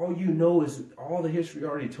 All you know is, all the history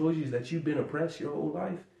already told you, is that you've been oppressed your whole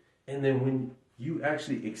life. And then when you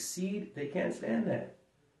actually exceed, they can't stand that.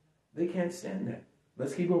 They can't stand that.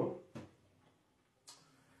 Let's keep going.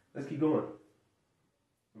 Let's keep going.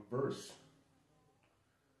 Verse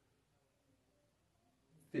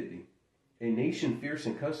 50. A nation fierce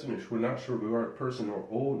and customers will not show regard a person nor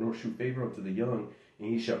old, nor shew favor unto the young, and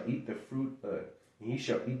he shall eat the fruit. He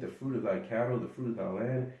shall eat the fruit of thy cattle, the fruit of thy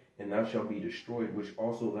land, and thou shalt be destroyed. Which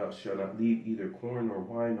also thou shalt not leave either corn nor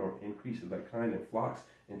wine nor increase of thy kind and flocks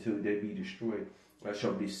until they be destroyed. I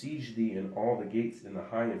shall besiege thee in all the gates, and the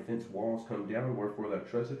high and fenced walls come down, wherefore thou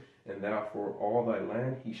trustest, And thou for all thy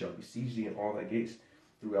land, he shall besiege thee in all thy gates,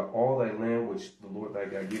 throughout all thy land which the Lord thy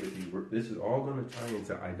God giveth thee. This is all going to tie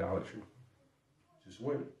into idolatry. Just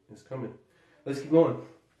wait, it's coming. Let's keep going.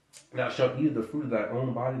 Thou shalt eat the fruit of thy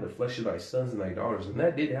own body, the flesh of thy sons and thy daughters. And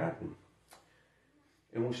that did happen.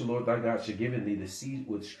 In which the Lord thy God shall give thee the seed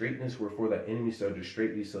with straightness, wherefore thy enemies shall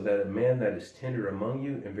distract thee, so that a man that is tender among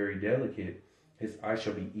you and very delicate, his eye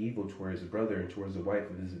shall be evil towards his brother, and towards the wife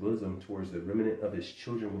of his bosom, towards the remnant of his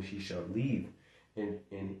children which he shall leave,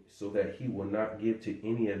 and so that he will not give to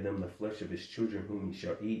any of them the flesh of his children whom he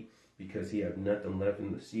shall eat, because he have nothing left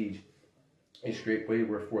in the siege. And straightway,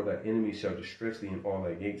 wherefore thy enemies shall distress thee in all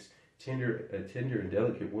thy gates. A tender and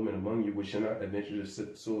delicate woman among you, which shall not adventure to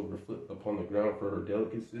set the sole of her foot upon the ground for her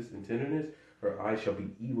delicacy and tenderness, her eye shall be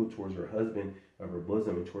evil towards her husband of her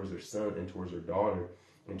bosom, and towards her son, and towards her daughter,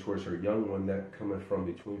 and towards her young one that cometh from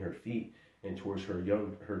between her feet, and towards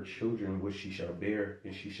her children which she shall bear,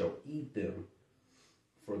 and she shall eat them.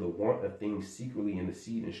 For the want of things secretly in the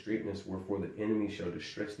seed and straightness, wherefore the enemy shall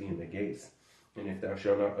distress thee in the gates. And if thou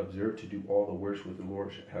shalt not observe to do all the works which the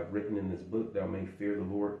Lord have written in this book, thou may fear the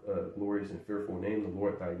Lord, glorious and fearful name, the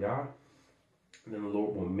Lord thy God. And then the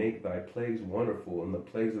Lord will make thy plagues wonderful, and the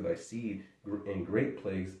plagues of thy seed, and great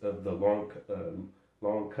plagues of the long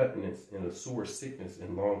continence, and a sore sickness,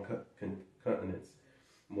 and long continence.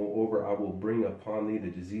 Moreover, I will bring upon thee the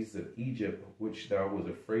diseases of Egypt, which thou was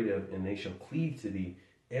afraid of, and they shall cleave to thee,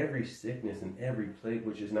 every sickness and every plague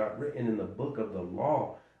which is not written in the book of the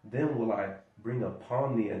law. Then will I bring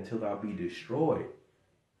upon thee until thou be destroyed.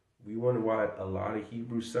 We wonder why a lot of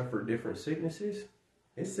Hebrews suffer different sicknesses.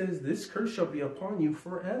 It says, this curse shall be upon you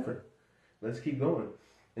forever. Let's keep going.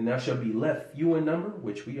 And thou shalt be left few in number,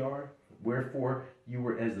 which we are. Wherefore you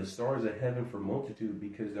were as the stars of heaven for multitude,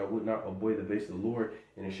 because thou would not obey the voice of the Lord.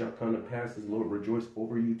 And it shall come to pass, as the Lord rejoice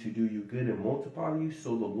over you to do you good and multiply you, so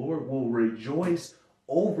the Lord will rejoice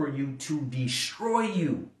over you to destroy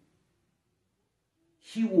you.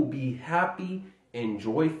 He will be happy and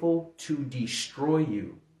joyful to destroy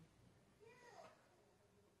you,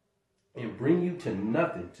 and bring you to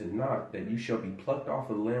nothing, to naught, that you shall be plucked off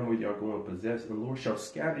of the land where you are going to possess. And the Lord shall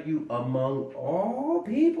scatter you among all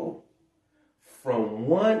people, from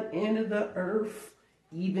one end of the earth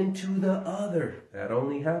even to the other. That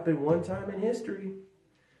only happened one time in history.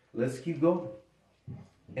 Let's keep going.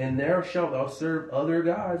 And there shalt thou serve other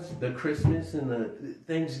gods, the Christmas and the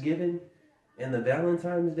Thanksgiving and the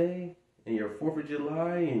Valentine's Day and your 4th of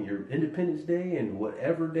July and your Independence Day and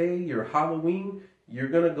whatever day, your Halloween. You're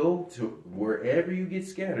going to go to wherever you get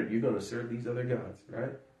scattered. You're going to serve these other gods,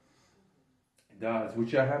 right? Gods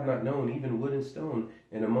which I have not known, even wood and stone.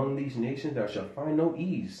 And among these nations thou shalt find no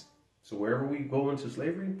ease. So wherever we go into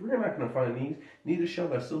slavery, we're not going to find ease. Neither shall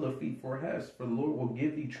thou still the feet for a hast. For the Lord will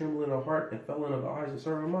give thee trembling of heart and felling of eyes and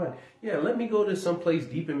sorrow of mind. Yeah, let me go to some place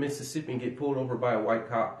deep in Mississippi and get pulled over by a white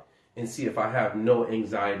cop and see if I have no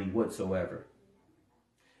anxiety whatsoever.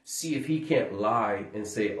 See if he can't lie and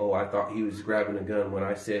say, oh, I thought he was grabbing a gun when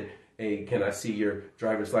I said, hey, can I see your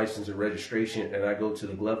driver's license or registration? And I go to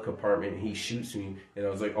the glove compartment and he shoots me. And I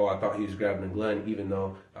was like, oh, I thought he was grabbing a gun, even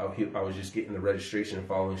though I was just getting the registration and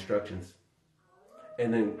following instructions.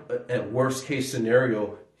 And then at worst case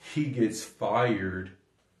scenario, he gets fired.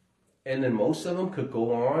 And then most of them could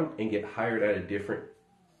go on and get hired at a different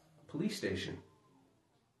police station.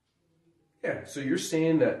 Yeah, so you're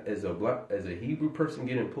saying that as a Hebrew person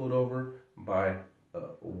getting pulled over by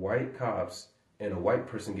white cops and a white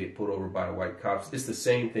person get pulled over by white cops, it's the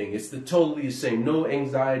same thing. It's totally the same. No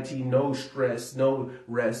anxiety, no stress, no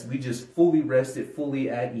rest. We just fully rested, fully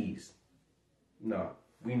at ease. No,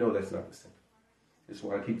 we know that's not the same. That's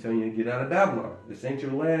why I keep telling you to get out of Babylon. This ain't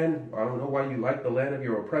your land. I don't know why you like the land of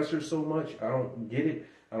your oppressor so much. I don't get it.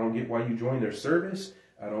 I don't get why you join their service.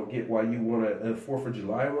 I don't get why you want a 4th of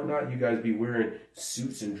July and whatnot. You guys be wearing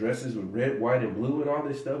suits and dresses with red, white, and blue and all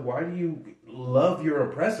this stuff. Why do you love your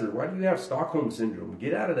oppressor? Why do you have Stockholm Syndrome?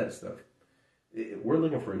 Get out of that stuff. We're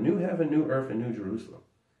looking for a new heaven, new earth, and new Jerusalem.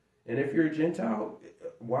 And if you're a Gentile,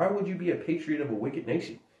 why would you be a patriot of a wicked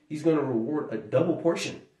nation? He's going to reward a double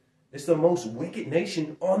portion. It's the most wicked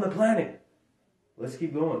nation on the planet. Let's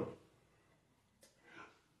keep going.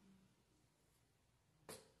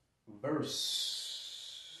 Verse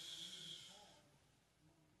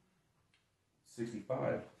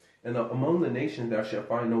 65. And among the nations thou shalt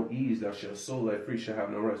find no ease, thou shalt soul thy free shall have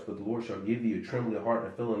no rest, but the Lord shall give thee a trembling heart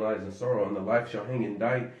and filling eyes and sorrow, and the life shall hang in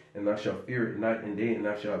night, and thou shalt fear it night and day, and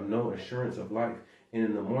thou shalt have no assurance of life. And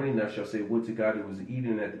in the morning thou shalt say, would to God it was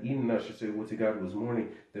evening, and at the evening thou shalt say, would to God it was morning.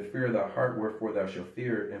 The fear of thy heart, wherefore thou shalt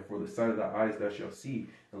fear it, and for the sight of thy eyes thou shalt see.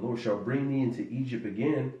 And the Lord shall bring thee into Egypt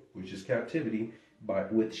again, which is captivity,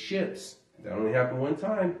 with ships. That only happened one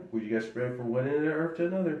time, where you got spread from one end of the earth to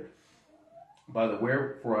another. By the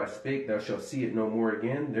wherefore I spake, thou shalt see it no more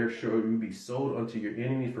again. There shall you be sold unto your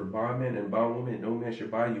enemies for bondmen and bondwomen, and no man shall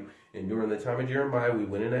buy you. And during the time of Jeremiah, we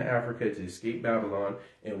went into Africa to escape Babylon,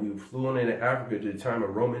 and we flew on into Africa to the time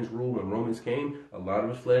of Romans rule. When Romans came, a lot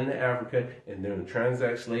of us fled into Africa, and during the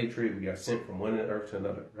transact slave trade, we got sent from one end of the earth to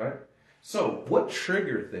another, right? So what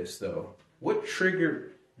triggered this, though? What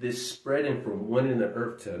triggered this spreading from one end of the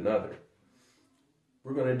earth to another?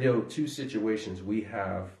 We're going to deal with two situations. We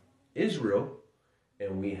have Israel,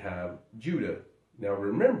 and we have Judah. Now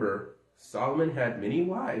remember, Solomon had many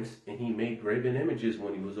wives, and he made graven images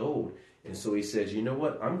when he was old. And so he says, you know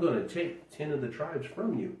what? I'm going to take 10 of the tribes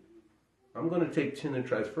from you. I'm going to take 10 of the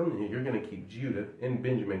tribes from you. You're going to keep Judah. And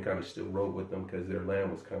Benjamin kind of still rode with them because their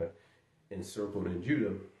land was kind of encircled in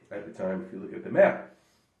Judah at the time, if you look at the map.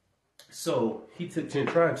 So he took 10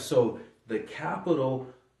 tribes. So the capital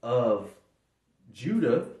of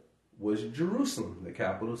Judah was Jerusalem, the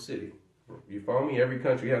capital city. You follow me? Every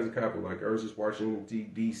country has a capital, like ours is Washington,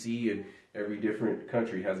 D.C., and every different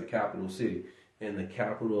country has a capital city. And the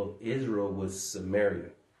capital of Israel was Samaria.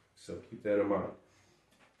 So keep that in mind.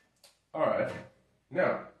 All right.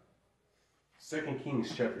 Now, 2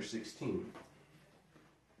 Kings chapter 16.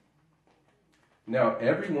 Now,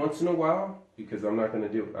 every once in a while, because I'm not going to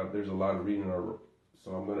deal, there's a lot of reading,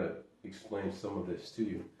 so I'm going to explain some of this to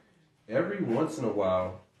you. Every once in a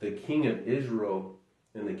while, the king of Israel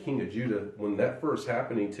and the king of Judah, when that first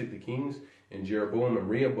happened, he took the kings, and Jeroboam and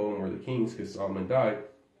Rehoboam were the kings because Solomon died.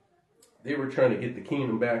 They were trying to get the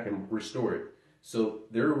kingdom back and restore it. So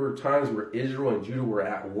there were times where Israel and Judah were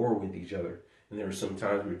at war with each other. And there were some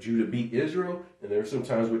times where Judah beat Israel, and there were some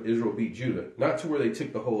times where Israel beat Judah. Not to where they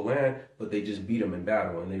took the whole land, but they just beat them in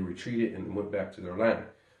battle, and they retreated and went back to their land.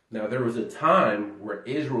 Now there was a time where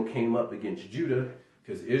Israel came up against Judah,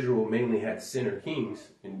 because Israel mainly had sinner kings,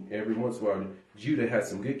 and every once in a while, Judah had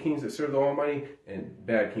some good kings that served the Almighty and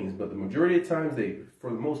bad kings. But the majority of times, for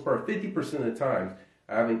the most part, 50% of the times,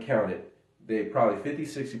 I haven't counted, they probably 50,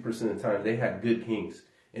 60% of the time, they had good kings.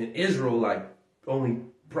 And Israel, like, only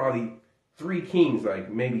probably 3 kings,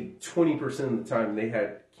 like maybe 20% of the time, they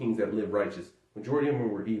had kings that lived righteous. Majority of them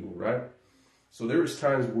were evil, right? So there was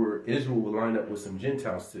times where Israel would line up with some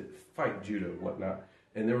Gentiles to fight Judah and whatnot.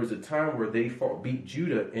 And there was a time where they beat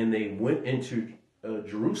Judah, and they went into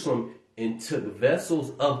Jerusalem and took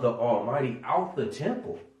vessels of the Almighty out the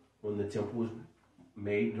temple when the temple was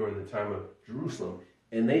made during the time of Jerusalem.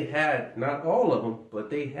 And they had, not all of them, but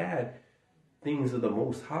they had things of the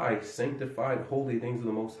Most High, sanctified, holy things of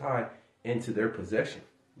the Most High, into their possession.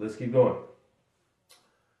 Let's keep going.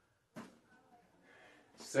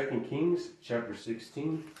 2 Kings chapter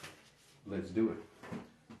 16. Let's do it.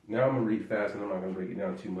 Now I'm going to read fast, and I'm not going to break it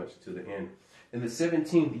down too much to the end. In the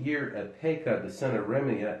 17th year of Pekah, the son of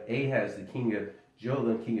Remaliah, Ahaz, the king of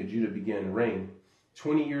Jotham, king of Judah, began to reign.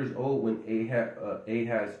 20 years old when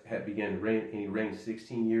Ahaz had begun to reign, and he reigned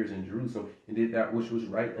 16 years in Jerusalem, and did that which was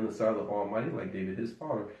right in the sight of the Almighty, like David his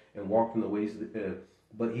father, and walked in the ways of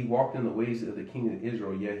but he walked in the ways of the king of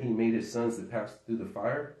Israel, yet he made his sons to pass through the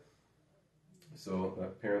fire. So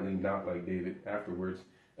apparently not like David afterwards,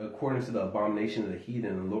 according to the abomination of the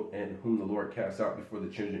heathen, and whom the Lord cast out before the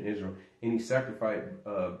children of Israel. And he sacrificed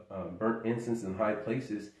burnt incense in high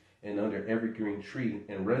places and under every green tree.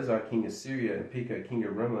 And Rezah, king of Syria, and Pekah, king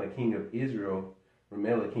of Remaliah, king of Israel,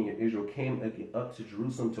 came up to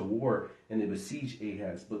Jerusalem to war, and they besieged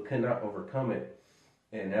Ahaz, but could not overcome it.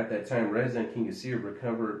 And at that time, Rezin, king of Syria,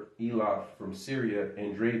 recovered Elath from Syria,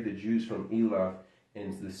 and drave the Jews from Elath.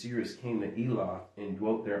 And the Syrians came to Elath, and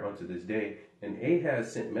dwelt there unto this day. And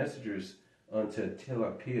Ahaz sent messengers unto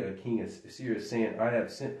Telapiah, king of Syria, saying, I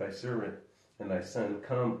have sent thy servant and thy son,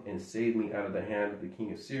 come and save me out of the hand of the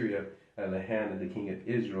king of Syria, out of the hand of the king of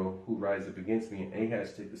Israel, who rise up against me. And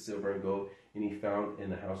Ahaz took the silver and gold, and he found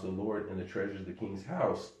in the house of the Lord, and the treasures of the king's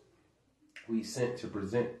house, who he sent to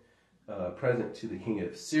present to the king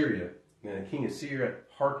of Syria. And the king of Syria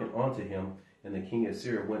hearkened unto him, and the king of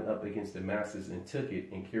Syria went up against Damascus and took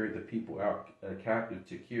it, and carried the people out captive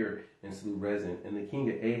to Kir, and slew Rezin. And the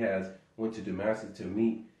king of Ahaz went to Damascus to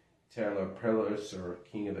meet Tiglath-Pileser,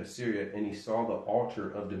 king of Assyria, and he saw the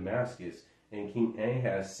altar of Damascus. And King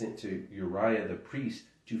Ahaz sent to Uriah the priest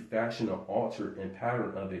to fashion an altar and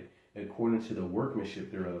pattern of it, according to the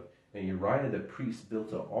workmanship thereof. And Uriah the priest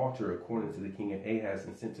built an altar according to the king of Ahaz,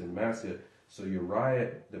 and sent to Damascus. So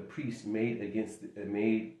Uriah the priest made it against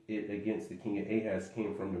the king of Ahaz,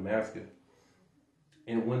 came from Damascus.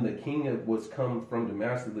 And when the king was come from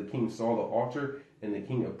Damascus, the king saw the altar, and the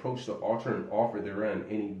king approached the altar and offered thereon.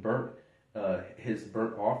 And he burnt his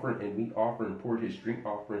burnt offering and meat offering, poured his drink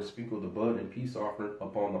offering, sprinkled the blood and peace offering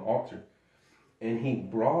upon the altar. And he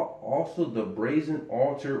brought also the brazen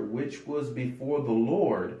altar which was before the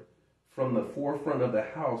Lord from the forefront of the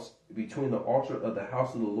house, between the altar of the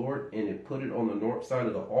house of the Lord, and it put it on the north side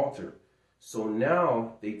of the altar. So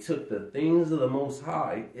now they took the things of the Most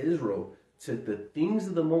High, Israel took the things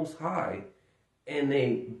of the Most High, and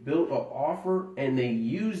they built an offer, and they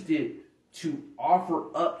used it to offer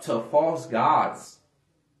up to false gods.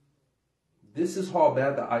 This is how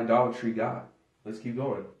bad the idolatry got. Let's keep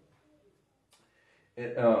going.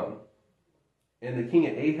 And the king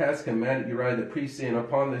of Ahaz commanded Uriah the priest, saying,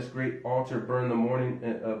 upon this great altar burn the morning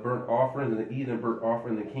burnt offering, and the evening burnt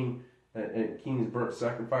offering, the king's burnt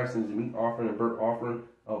sacrifice, and the meat offering and burnt offering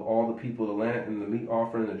of all the people of the land, and the meat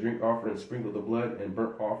offering, and the drink offering, and sprinkle the blood, and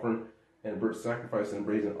burnt offering, and burnt sacrifice, and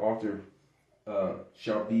brazen altar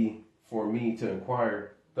shall be for me to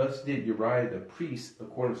inquire. Thus did Uriah the priest,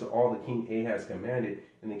 according to all the king Ahaz commanded.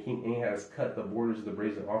 And the king Ahaz cut the borders of the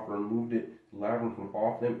brazen offering, moved it, lavered from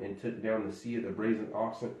off them, and took down the sea of the brazen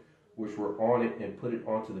oxen which were on it, and put it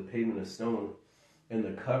onto the pavement of stone, and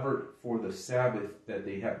the cover for the Sabbath that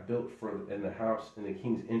they had built in the house, and the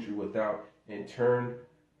king's entry without, and turned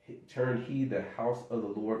he the house of the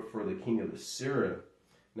Lord for the king of Assyria.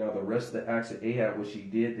 Now the rest of the acts of Ahab which he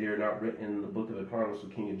did, they are not written in the book of the Chronicles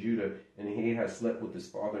of king of Judah. And Ahab slept with his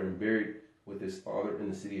father, and buried with his father in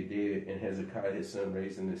the city of David, and Hezekiah his son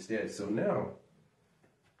raised in his stead. So now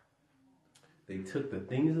they took the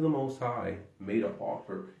things of the Most High, made an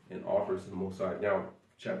offer, and offers to the Most High. Now,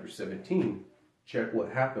 chapter 17, check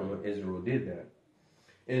what happened when Israel did that.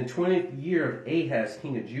 In the 20th year of Ahaz,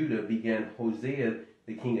 king of Judah, began Hosea,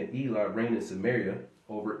 the king of Elah, reign in Samaria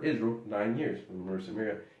over Israel 9 years. Remember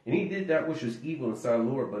Samaria. And he did that which was evil in the sight of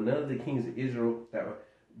the Lord, but none of the kings of Israel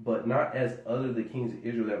but not as other the kings of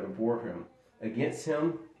Israel that were before him. Against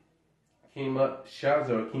him came up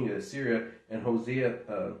Shazar, king of Assyria, and Hosea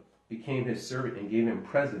became his servant and gave him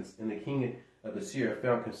presents. And the king of Assyria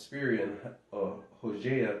found conspiracy in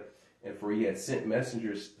Hosea, and for he had sent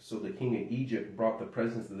messengers. So the king of Egypt brought the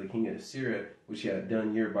presents of the king of Assyria, which he had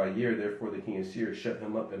done year by year. Therefore the king of Assyria shut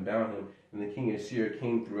him up and bound him. And the king of Assyria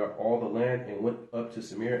came throughout all the land, and went up to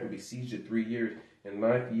Samaria and besieged it 3 years. In the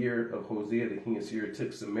 9th year of Hosea, the king of Assyria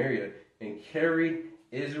took Samaria and carried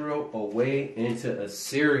Israel away into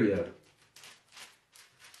Assyria.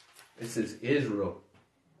 It says Israel.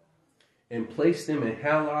 And placed them in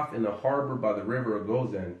Haloth in the harbor by the river of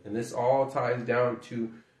Gozan. And this all ties down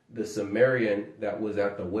to the Samaritan that was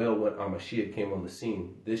at the well when Amashiach came on the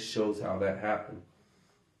scene. This shows how that happened.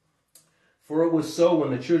 For it was so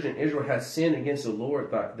when the children of Israel had sinned against the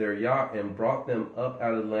Lord their Yah, and brought them up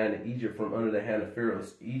out of the land of Egypt from under the hand of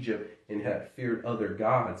Pharaoh's Egypt, and had feared other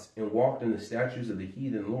gods, and walked in the statutes of the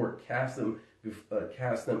heathen, the Lord cast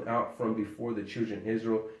them out from before the children of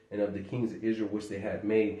Israel, and of the kings of Israel which they had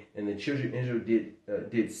made. And the children of Israel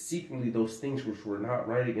did secretly those things which were not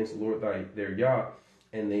right against the Lord their Yah.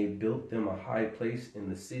 And they built them a high place in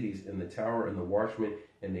the cities, in the tower, and the watchmen,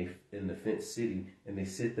 and in the fenced city. And they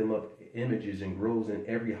set them up images and groves in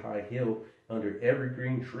every high hill, under every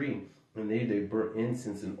green tree. And they burnt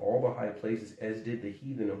incense in all the high places, as did the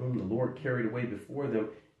heathen, of whom the Lord carried away before them,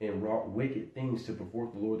 and wrought wicked things to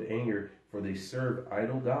provoke the Lord to anger. For they served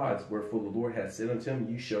idol gods, wherefore the Lord had said unto them,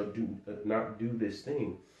 you shall not do this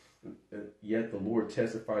thing. Yet the Lord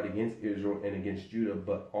testified against Israel and against Judah,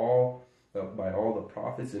 by all the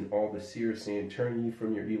prophets and all the seers, saying, turn ye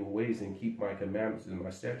from your evil ways, and keep my commandments and my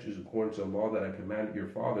statutes, according to the law that I commanded your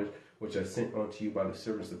fathers, which I sent unto you by the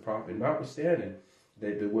servants of the prophet. Notwithstanding,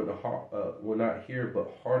 they would not hear,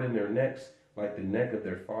 but hardened their necks like the neck of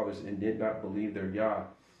their fathers, and did not believe their Yah.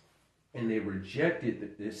 And they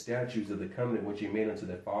rejected the statutes of the covenant which he made unto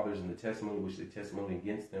their fathers, and the testimony which they testimony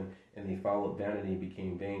against them. And they followed vanity and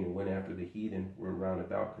became vain, and went after the heathen were round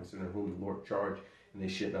about, concerning whom the Lord charged, and they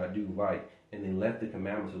should not do right. And they left the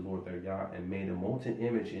commandments of the Lord their Yah, and made a molten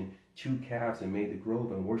image and 2 calves, and made the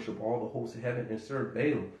grove, and worshipped all the hosts of heaven, and served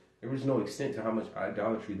Baal. There was no extent to how much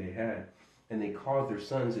idolatry they had. And they caused their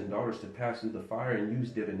sons and daughters to pass through the fire, and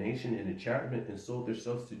used divination and enchantment, and sold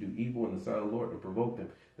themselves to do evil in the sight of the Lord, and provoked them.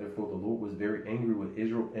 Therefore the Lord was very angry with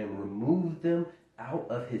Israel, and removed them out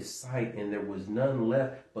of his sight, and there was none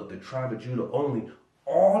left but the tribe of Judah only.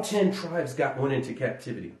 All 10 tribes went into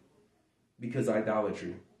captivity because of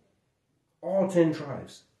idolatry. All 10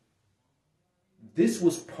 tribes. This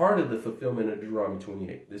was part of the fulfillment of Deuteronomy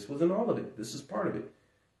 28. This wasn't all of it. This is part of it.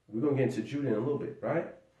 We're going to get into Judah in a little bit, right?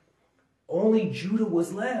 Only Judah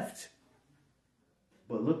was left.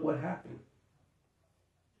 But look what happened.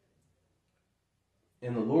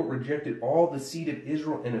 And the Lord rejected all the seed of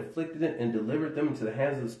Israel and afflicted them and delivered them into the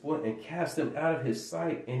hands of the spoil and cast them out of his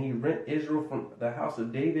sight. And he rent Israel from the house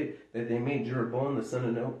of David, that they made Jeroboam the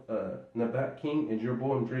son of Nebat king. And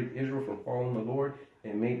Jeroboam drave Israel from following the Lord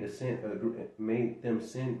and made them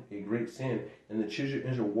sin a great sin. And the children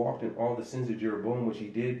of Israel walked in all the sins of Jeroboam, which he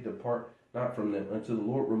did, depart not from them, until the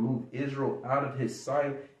Lord removed Israel out of his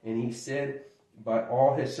sight. And he said by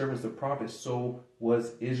all his servants the prophets, so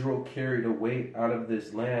was Israel carried away out of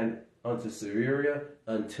this land unto Syria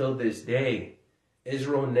until this day.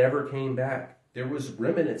 Israel never came back. There was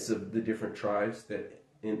remnants of the different tribes that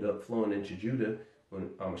ended up flowing into Judah when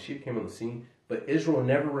Mashiach came on the scene, but Israel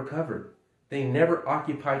never recovered. They never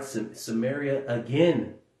occupied Samaria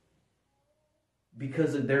again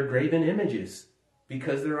because of their graven images,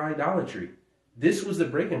 because of their idolatry. This was the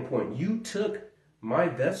breaking point. You took my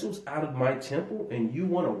vessels out of my temple and you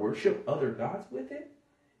want to worship other gods with it?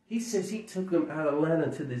 He says he took them out of the land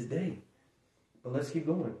unto this day. But let's keep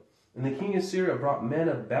going. And the king of Syria brought men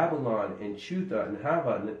of Babylon and Chutha and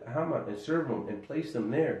Hamath and served them and placed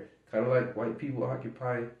them there. Kind of like white people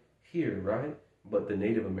occupy here, right? But the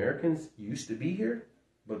Native Americans used to be here,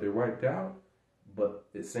 but they're wiped out. But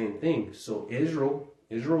the same thing. So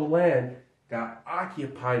Israel land got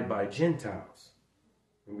occupied by Gentiles.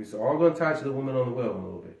 And we're all going to tie to the woman on the well in a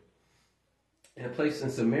little bit. And placed in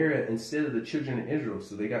Samaria instead of the children of Israel.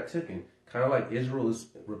 So they got taken. Kind of like Israel is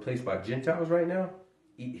replaced by Gentiles right now.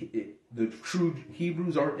 The true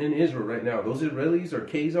Hebrews aren't in Israel right now. Those Israelis are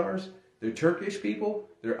Khazars. They're Turkish people.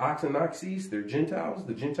 They're Oxanaxis. They're Gentiles.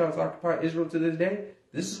 The Gentiles occupy Israel to this day.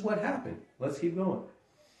 This is what happened. Let's keep going.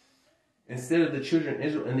 Instead of the children of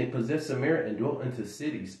Israel, and they possessed Samaria and dwelt into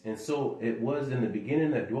cities. And so it was in the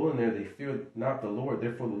beginning that dwelling there, they feared not the Lord.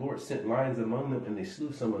 Therefore the Lord sent lions among them, and they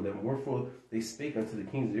slew some of them. Wherefore they spake unto the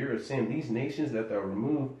kings of Israel, saying, these nations that thou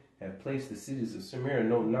removed have placed the cities of Samaria,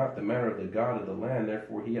 know not the matter of the God of the land.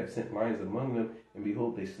 Therefore he hath sent lions among them, and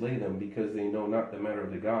behold, they slay them, because they know not the matter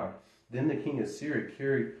of the God. Then the king of Syria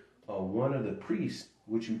carried one of the priests,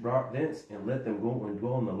 which he brought thence, and let them go and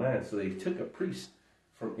dwell in the land. So they took a priest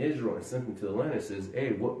from Israel and sent them to the land and says,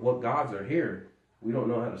 hey, what gods are here? We don't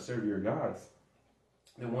know how to serve your gods.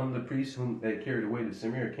 Then one of the priests whom they carried away to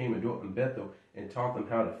Samaria came and dwelt in Bethel and taught them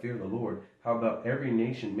how to fear the Lord. How about every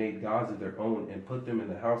nation made gods of their own and put them in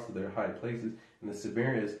the house of their high places. And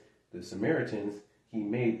the Samaritans, he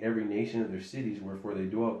made every nation of their cities wherefore they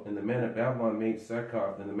dwelt. And the men of Babylon made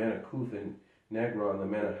Sakoth, and the men of Cuth and Nagra, and the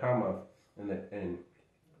men of Hamath, and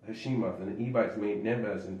Hashimoth, and the Evites made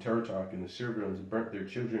Nebaz and Tartak, and the Syrians burnt their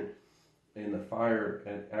children in the fire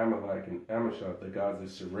at Amalek and Amashah, the gods of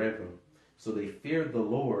Seraphim. So they feared the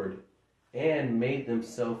Lord and made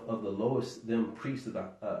themselves of the lowest them priests of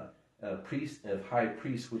high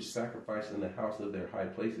priests, which sacrificed in the house of their high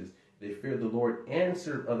places. They feared the Lord and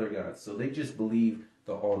served other gods. So they just believed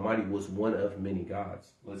the Almighty was one of many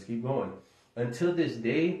gods. Let's keep going. Until this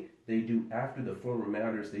day, they do after the former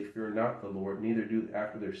matters. They fear not the Lord, neither do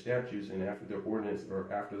after their statutes and after their ordinance,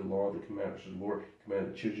 or after the law of the commandments of the Lord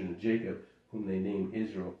commanded the children of Jacob, whom they named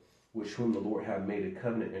Israel, which whom the Lord hath made a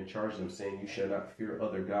covenant and charged them, saying, you shall not fear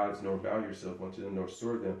other gods, nor bow yourself unto them, nor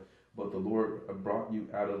serve them. But the Lord brought you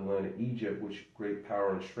out of the land of Egypt, which great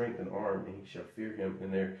power and strength and arm, and he shall fear him,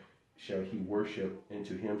 and there shall he worship, and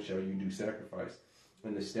to him shall you do sacrifice.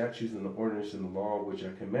 And the statutes and the ordinance and the law which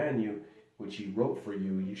I command you, which he wrote for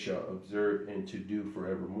you, you shall observe and to do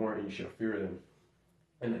forevermore, and you shall fear them.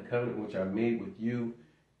 And the covenant which I made with you,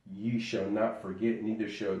 ye shall not forget, neither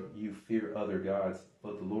shall you fear other gods.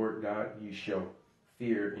 But the Lord God ye shall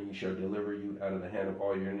fear, and he shall deliver you out of the hand of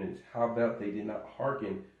all your enemies. How about they did not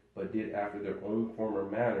hearken, but did after their own former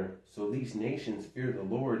manner? So these nations fear the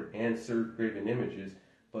Lord and serve graven images,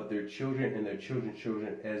 but their children and their children's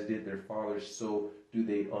children, as did their fathers, so do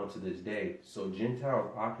they unto this day. So Gentiles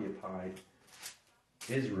occupied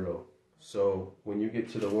Israel. So when you get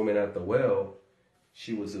to the woman at the well,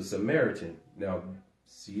 she was a Samaritan. Now,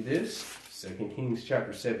 see this? 2 Kings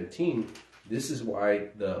chapter 17. This is why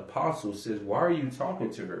the apostle says, why are you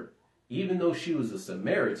talking to her? Even though she was a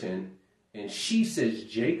Samaritan, and she says,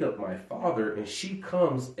 Jacob, my father, and she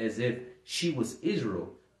comes as if she was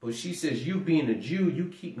Israel. But she says, you being a Jew, you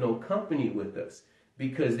keep no company with us.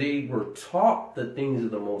 Because they were taught the things of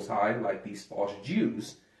the Most High, like these false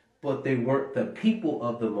Jews, but they weren't the people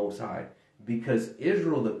of the Most High. Because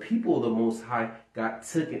Israel, the people of the Most High, got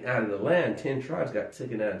taken out of the land. 10 tribes got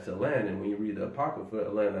taken out of the land. And when you read the Apocrypha,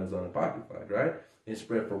 a land that was unoccupied, right? It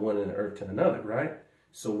spread from one end of the earth to another, right?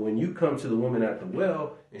 So when you come to the woman at the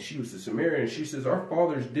well, and she was a Samaritan, and she says, our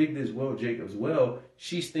fathers dig this well, Jacob's well.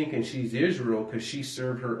 She's thinking she's Israel because she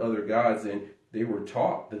served her other gods and They were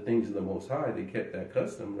taught the things of the Most High. They kept that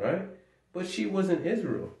custom, right? But she wasn't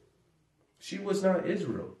Israel. She was not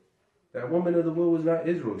Israel. That woman of the will was not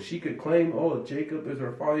Israel. She could claim, oh, Jacob is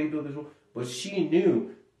her father, he built Israel. But she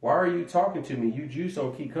knew, why are you talking to me? You Jews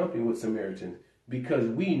don't keep company with Samaritans. Because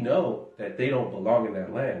we know that they don't belong in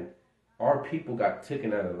that land. Our people got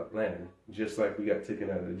taken out of the land, just like we got taken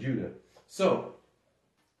out of Judah. So,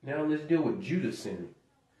 now let's deal with Judah's sin.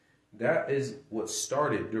 That is what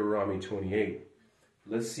started Deuteronomy 28.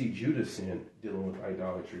 Let's see Judah's sin dealing with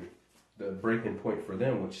idolatry. The breaking point for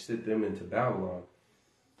them, which sent them into Babylon.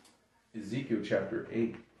 Ezekiel chapter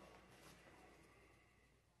 8.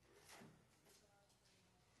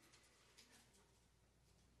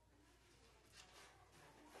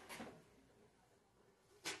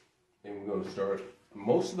 And we're going to start.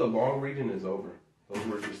 Most of the long reading is over. Those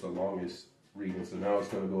were just the longest reading. So now it's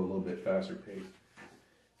going to go a little bit faster pace.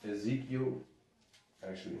 Ezekiel,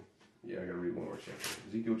 actually, yeah, I got to read one more chapter.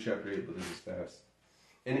 Ezekiel chapter 8, but this is fast.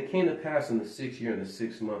 And it came to pass in the 6th year, in the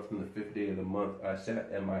 6th month, in the 5th day of the month, I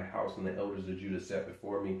sat at my house, and the elders of Judah sat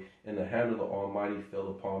before me, and the hand of the Almighty fell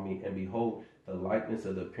upon me. And behold, the likeness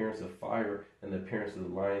of the appearance of fire, and the appearance of the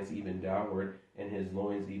lions even downward, and his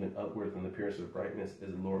loins even upward, and the appearance of brightness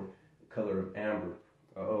is the Lord, color of amber.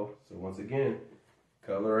 So once again,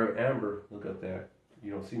 color of amber. Look at that.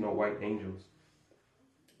 You don't see no white angels,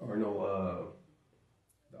 or no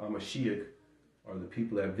Mashiach, or the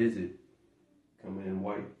people that visit coming in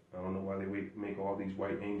white. I don't know why they make all these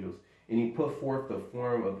white angels. And he put forth the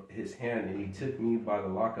form of his hand, and he took me by the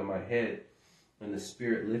lock of my head, and the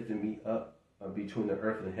Spirit lifted me up between the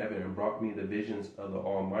earth and heaven, and brought me the visions of the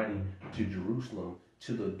Almighty to Jerusalem,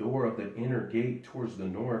 to the door of the inner gate towards the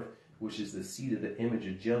north, which is the seat of the image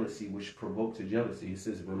of jealousy, which provoked to jealousy. It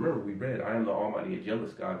says, remember, we read, I am the Almighty, a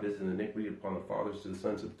jealous God, visiting iniquity upon the fathers to the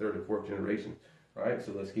sons of third and fourth generation. All right,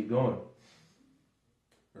 so let's keep going.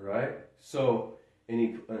 All right, so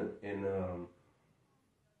in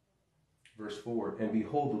verse 4, and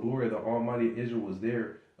behold, the glory of the Almighty Israel was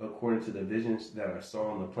there, according to the visions that I saw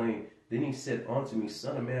on the plain. Then he said unto me,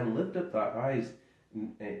 Son of man, lift up thy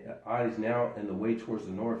eyes now and the way towards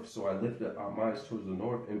the north. So I lifted up my eyes towards the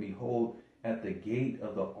north, and behold, at the gate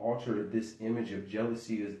of the altar, this image of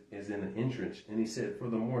jealousy is in the entrance. And he said,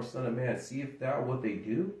 furthermore, Son of man, seest thou what they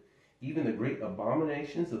do? Even the great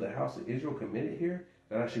abominations of the house of Israel committed here,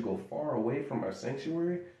 that I should go far away from my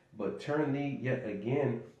sanctuary, but turn thee yet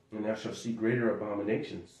again, and thou shalt see greater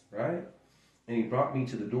abominations. Right? And he brought me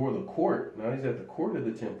to the door of the court. Now he's at the court of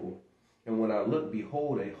the temple. And when I looked,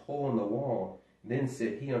 behold, a hole in the wall. Then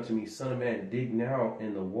said he unto me, Son of man, dig now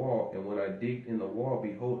in the wall. And when I digged in the wall,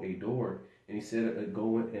 behold, a door. And he said,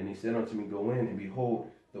 go in. And he said unto me, go in, and behold,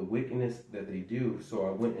 the wickedness that they do. So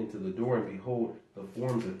I went into the door, and behold, the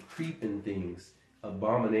forms of creeping things,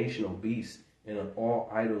 abominational beasts, and of all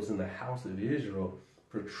idols in the house of Israel,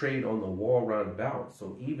 portrayed on the wall round about.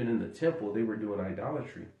 So even in the temple, they were doing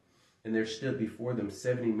idolatry. And there stood before them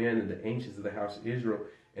 70 men of the ancients of the house of Israel.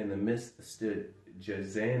 In the midst stood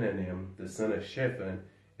Jezananim, the son of Shaphan.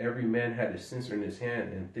 Every man had a censer in his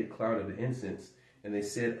hand, and a thick cloud of the incense. And they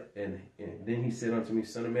said, and then he said unto me,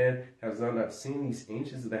 Son of man, hast thou not seen these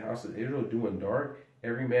ancients of the house of Israel doing dark,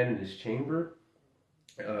 every man in his chamber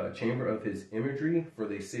of his imagery? For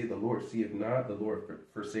they say, the Lord seeth not, the Lord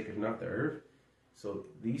forsaketh not the earth. So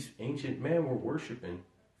these ancient men were worshiping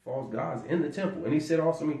false gods in the temple. And he said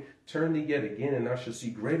also to me, turn thee yet again, and thou shalt see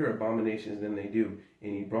greater abominations than they do.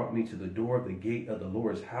 And he brought me to the door of the gate of the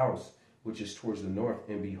Lord's house, which is towards the north.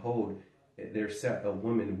 And behold, there sat a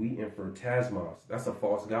woman weeping for Tasmos. That's a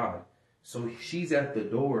false god. So she's at the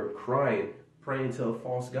door crying, praying to a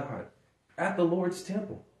false god at the Lord's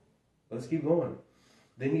temple. Let's keep going.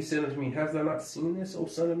 Then he said unto me, hast thou not seen this, O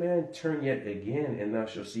son of man? Turn yet again, and thou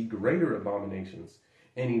shalt see greater abominations.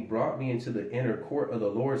 And he brought me into the inner court of the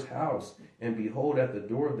Lord's house. And behold, at the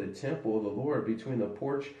door of the temple of the Lord, between the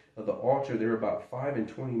porch of the altar, there were about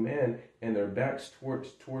 25 men, and their backs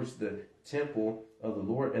towards the temple of the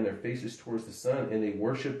Lord, and their faces towards the sun. And they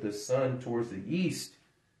worshiped the sun towards the east.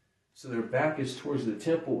 So their back is towards the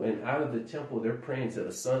temple, and out of the temple, they're praying to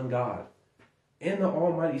the sun god in the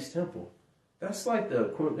Almighty's temple. That's like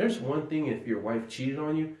there's one thing if your wife cheated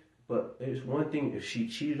on you, but there's one thing if she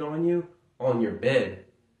cheated on you on your bed.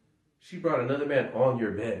 She brought another man on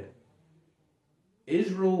your bed.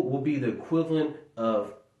 Israel will be the equivalent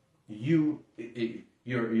of your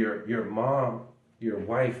mom, your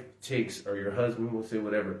wife takes, or your husband will say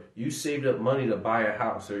whatever. You saved up money to buy a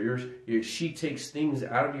house, or she takes things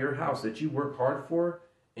out of your house that you work hard for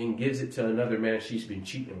and gives it to another man she's been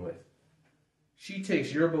cheating with. She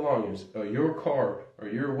takes your belongings, or your car, or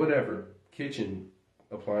your whatever, kitchen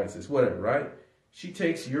appliances, whatever, right? She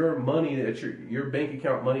takes your money, that your bank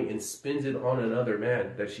account money, and spends it on another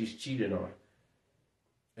man that she's cheated on.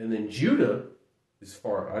 And then Judah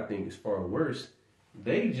I think is far worse.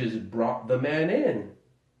 They just brought the man in.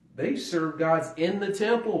 They served gods in the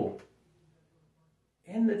temple.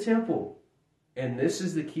 In the temple. And this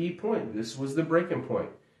is the key point. This was the breaking point.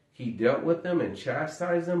 He dealt with them and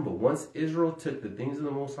chastised them. But once Israel took the things of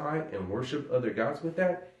the Most High and worshiped other gods with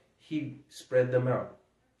that, he spread them out.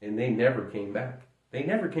 And they never came back. They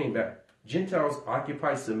never came back. Gentiles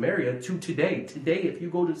occupy Samaria to today. Today, if you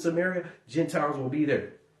go to Samaria, Gentiles will be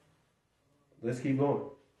there. Let's keep going.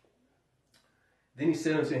 Then he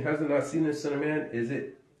said unto him, Hast thou not seen this, son of man? Is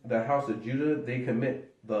it the house of Judah? They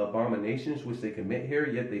commit the abominations which they commit here,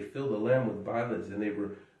 yet they fill the land with violence, and they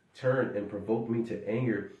return and provoke me to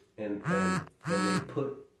anger, and they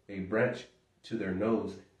put a branch to their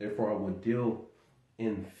nose. Therefore I will deal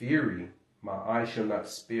in fury. My eyes shall not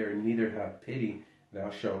spare, neither have pity.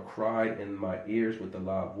 Thou shalt cry in my ears with a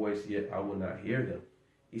loud voice, yet I will not hear them.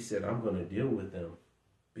 He said, I'm going to deal with them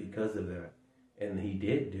because of that. And he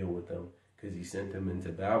did deal with them because he sent them into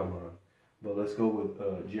Babylon. But let's go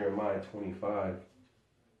with Jeremiah 25.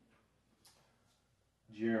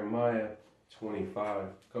 Jeremiah 25. A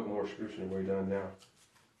couple more scriptures, we're done now.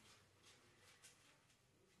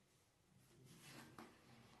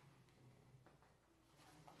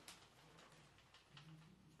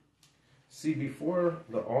 See, before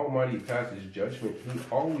the Almighty passes judgment, he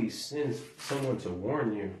always sends someone to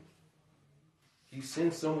warn you. He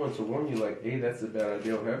sends someone to warn you like, hey, that's a bad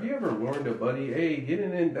idea. Have you ever warned a buddy, hey,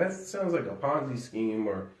 getting in, that sounds like a Ponzi scheme,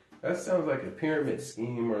 or that sounds like a pyramid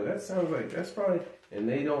scheme, or that sounds like, that's probably, and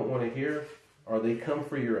they don't want to hear, or they come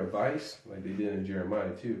for your advice, like they did in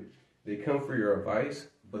Jeremiah too. They come for your advice,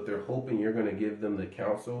 but they're hoping you're going to give them the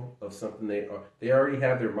counsel of something they already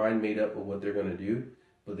have their mind made up of what they're going to do,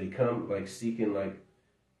 but they come like seeking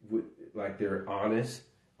like they're honest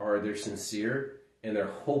or they're sincere, and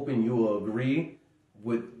they're hoping you will agree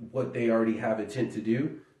with what they already have intent to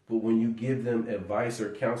do. But when you give them advice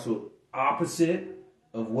or counsel opposite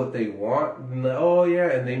of what they want, oh yeah,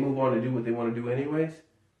 and they move on to do what they want to do anyways.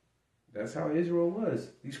 That's how Israel was.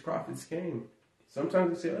 These prophets came.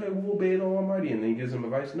 Sometimes they say, hey, we'll obey the Almighty, and then he gives them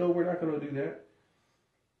advice. No, we're not going to do that.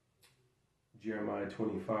 Jeremiah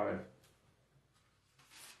 25,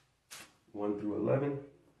 1 through 11.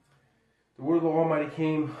 The word of the Almighty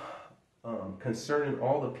came concerning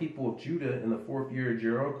all the people of Judah in the 4th year of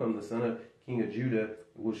Jeroboam, the son of king of Judah,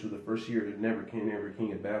 which was the first year of Nebuchadnezzar,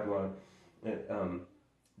 king of Babylon, and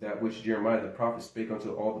that which Jeremiah the prophet spake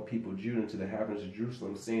unto all the people of Judah and to the inhabitants of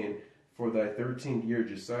Jerusalem, saying, For thy 13th year,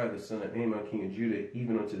 Josiah the son of Ammon, king of Judah,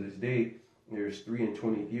 even unto this day, there is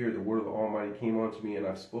 23 year, the word of the Almighty came unto me, and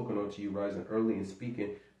I've spoken unto you, rising early and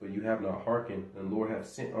speaking, but you have not hearkened. And the Lord hath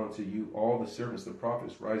sent unto you all the servants, the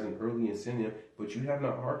prophets, rising early and sending them, but you have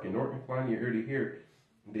not hearkened, nor inclined your ear to hear.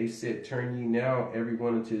 They said, Turn ye now every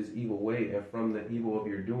one unto his evil way, and from the evil of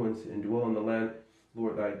your doings, and dwell in the land,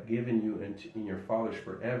 Lord, thy given you and in your fathers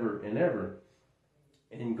forever and ever.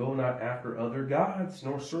 And go not after other gods,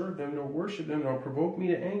 nor serve them, nor worship them, nor provoke me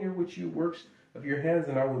to anger with you works of your hands,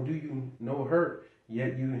 and I will do you no hurt.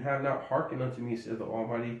 Yet you have not hearkened unto me, said the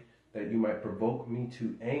Almighty, that you might provoke me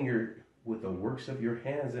to anger with the works of your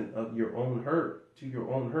hands and of your own hurt, to your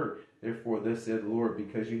own hurt. Therefore thus said the Lord,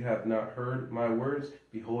 because you have not heard my words,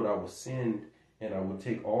 behold, I will send, and I will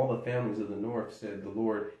take all the families of the north, said the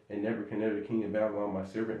Lord, and Nebuchadnezzar, king of Babylon, my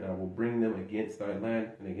servant, and I will bring them against thy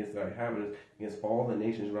land and against thy inhabitants, against all the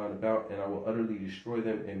nations round about, and I will utterly destroy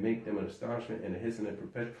them and make them an astonishment and a hissing and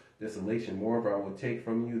perpetual desolation. Moreover, I will take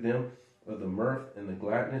from you them of the mirth and the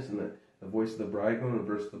gladness and the voice of the bridegroom, and the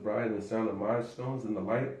verse of the bride, and the sound of milestones, and the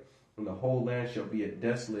light, and the whole land shall be a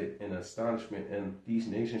desolate and astonishment, and these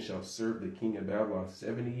nations shall serve the king of Babylon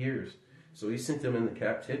 70 years. So he sent them into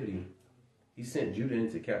captivity. He sent Judah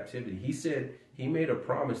into captivity. He said he made a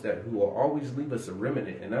promise that he will always leave us a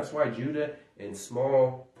remnant, and that's why Judah and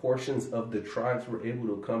small portions of the tribes were able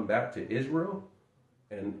to come back to Israel.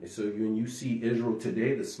 And so when you see Israel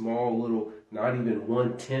today, the small little, not even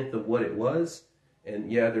 1/10 of what it was.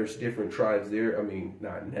 And yeah, there's different tribes there. I mean,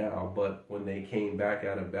 not now, but when they came back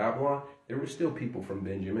out of Babylon, there were still people from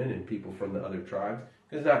Benjamin and people from the other tribes.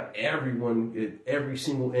 Because not everyone, every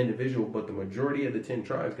single individual, but the majority of the 10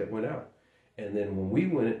 tribes that went out. And then when we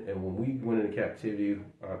went into captivity,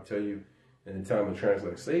 I'll tell you, in the time of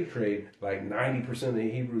transatlantic slave trade, like 90% of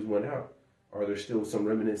the Hebrews went out. Or there's still some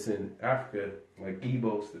remnants in Africa, like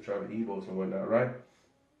Ebos, the tribe of Ebos and whatnot, right?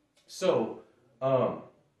 So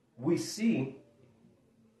we see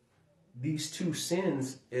these two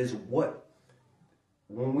sins is what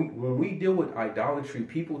when we deal with idolatry,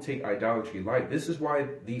 people take idolatry light. This is why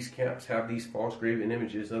these camps have these false graven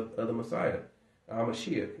images of the Messiah,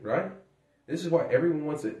 Mashiach, right? This is why everyone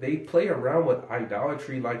wants it. They play around with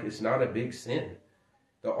idolatry like it's not a big sin.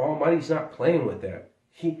 The Almighty's not playing with that.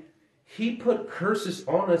 He put curses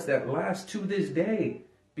on us that last to this day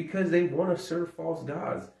because they want to serve false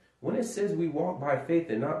gods. When it says we walk by faith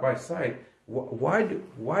and not by sight, why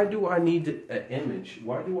do I need an image?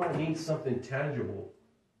 Why do I need something tangible?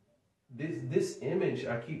 This image,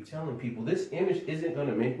 I keep telling people, this image isn't going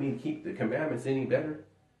to make me keep the commandments any better.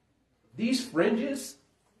 These fringes,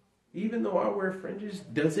 even though I wear fringes,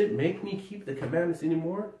 does it make me keep the commandments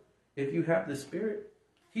anymore? If you have the Spirit,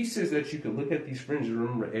 He says that you can look at these fringes and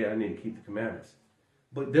remember, hey, I need to keep the commandments.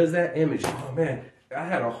 But does that image, oh man, I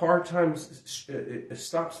had a hard time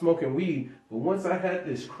stop smoking weed, but once I had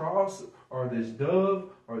this cross or this dove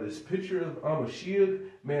or this picture of Mashiach,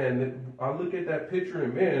 man, I look at that picture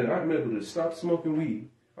and man, I'm able to stop smoking weed.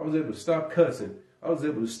 I was able to stop cussing. I was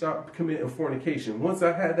able to stop committing fornication. Once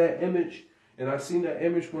I had that image, and I seen that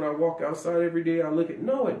image when I walk outside every day, I look at,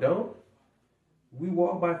 no, it don't. We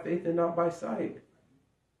walk by faith and not by sight.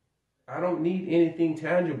 I don't need anything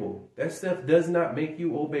tangible. That stuff does not make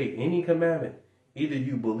you obey any commandment. Either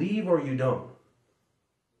you believe or you don't.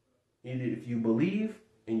 Either if you believe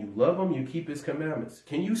and you love Him, you keep His commandments.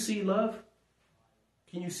 Can you see love?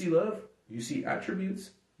 Can you see love? You see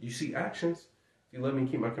attributes. You see actions. If you love me,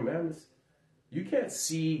 keep my commandments. You can't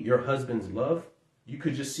see your husband's love. You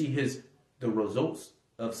could just see the results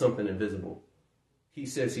of something invisible. He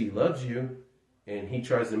says He loves you and He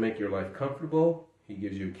tries to make your life comfortable. He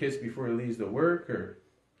gives you a kiss before He leaves to work or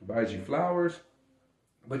buys you flowers.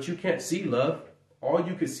 But you can't see love. All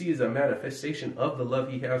you can see is a manifestation of the love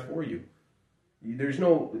He has for you.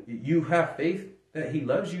 You have faith that He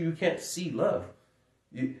loves you. You can't see love.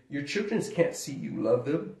 Your children can't see you love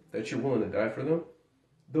them, that you're willing to die for them.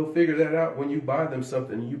 They'll figure that out when you buy them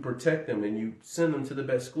something and you protect them and you send them to the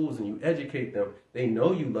best schools and you educate them. They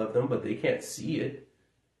know you love them, but they can't see it.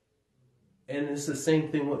 And it's the same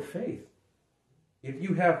thing with faith. If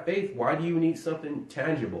you have faith, why do you need something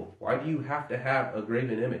tangible? Why do you have to have a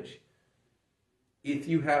graven image? If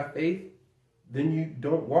you have faith, then you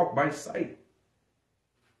don't walk by sight.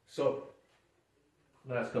 So,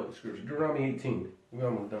 last couple of scriptures. Deuteronomy 18. We're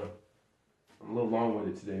almost done. I'm a little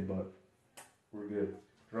long-winded today, but we're good.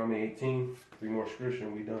 Deuteronomy 18. 3 more scriptures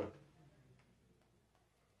and we're done.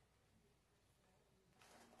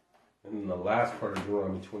 And then the last part of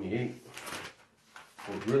Deuteronomy 28,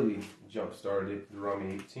 what really jump-started it,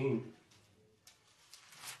 Deuteronomy 18,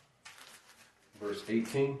 verse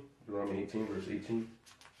 18. Deuteronomy 18, verse 18.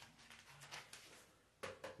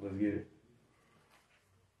 Let's get it.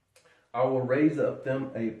 I will raise up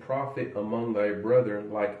them a prophet among thy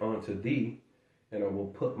brethren like unto thee, and I will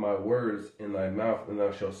put my words in thy mouth, and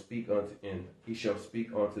thou shalt speak unto, and he shall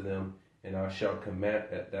speak unto them, and I shall command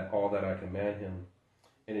that all that I command him.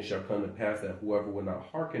 And it shall come to pass that whoever will not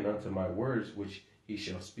hearken unto my words, which he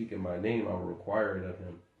shall speak in my name, I will require it of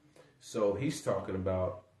him. So he's talking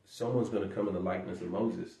about someone's going to come in the likeness of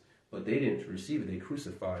Moses, but they didn't receive it. They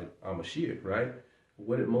crucified Mashiach, right?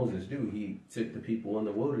 What did Moses do? He took the people in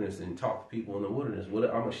the wilderness and taught the people in the wilderness. What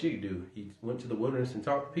did Mashiach do? He went to the wilderness and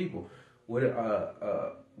taught the people. What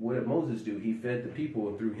did Moses do? He fed the people,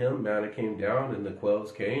 and through him manna came down, and the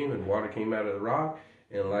quails came, and water came out of the rock.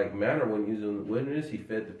 And like manna, when he was in the wilderness, he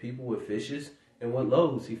fed the people with fishes and with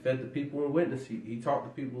loaves. He fed the people in witness. He taught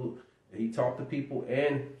the people. He taught the people,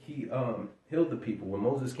 and he healed the people. When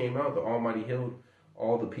Moses came out, the Almighty healed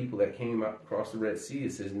all the people that came out across the Red Sea.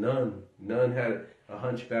 It says none had a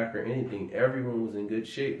hunchback or anything. Everyone was in good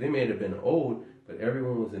shape. They may have been old, but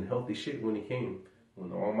everyone was in healthy shape when he came. When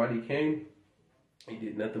the Almighty came, he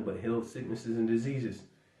did nothing but heal sicknesses and diseases.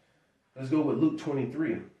 Let's go with Luke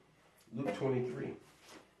 23. Luke 23.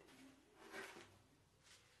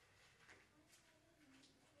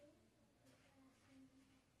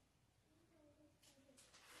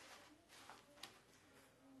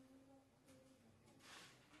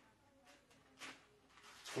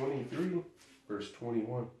 Verse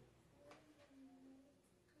 21.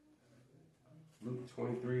 Luke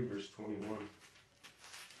 23, verse 21.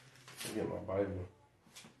 I get my Bible.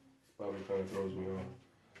 This Bible kind of throws me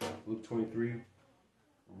off. Luke 23,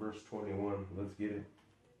 verse 21. Let's get it.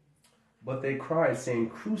 But they cried, saying,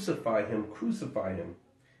 Crucify him, crucify him.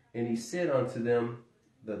 And he said unto them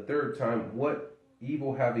the third time, What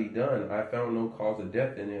evil have he done? I found no cause of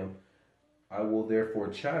death in him. I will therefore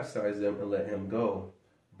chastise them and let him go.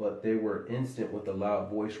 But they were instant with a loud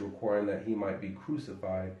voice, requiring that he might be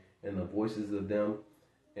crucified. And the voices of them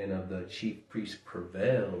and of the chief priests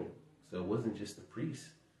prevailed. So it wasn't just the priests.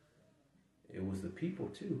 It was the people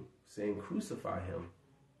too, saying, crucify him.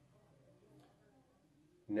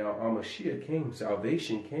 Now, Mashiach came,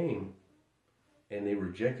 salvation came, and they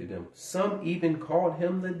rejected him. Some even called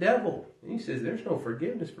him the devil. And he says, there's no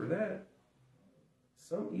forgiveness for that.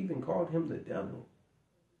 Some even called him the devil.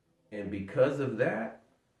 And because of that,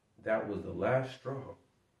 that was the last straw.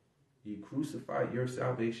 You crucified your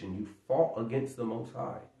salvation. You fought against the Most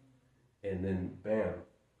High. And then, bam.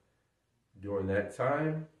 During that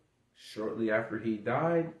time, shortly after he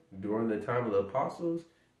died, during the time of the apostles,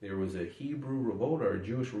 there was a Hebrew revolt or a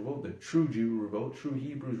Jewish revolt, the true Jew revolt. True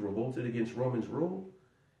Hebrews revolted against Romans' rule.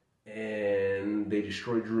 And they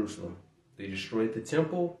destroyed Jerusalem. They destroyed the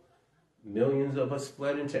temple. Millions of us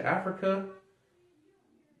fled into Africa.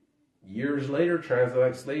 Years later,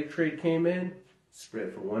 transatlantic slave trade came in,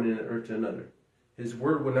 spread from one end of the earth to another. His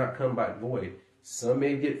word will not come back void. Some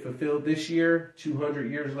may get fulfilled this year, 200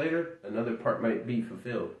 years later, another part might be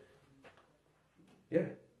fulfilled. Yeah,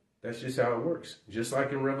 that's just how it works. Just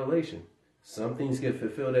like in Revelation. Some things get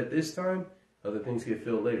fulfilled at this time, other things get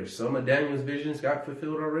fulfilled later. Some of Daniel's visions got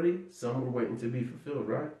fulfilled already, some were waiting to be fulfilled,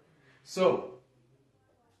 right? So,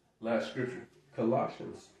 last scripture,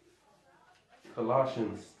 Colossians,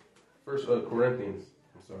 1 Corinthians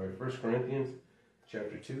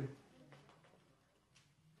chapter 2.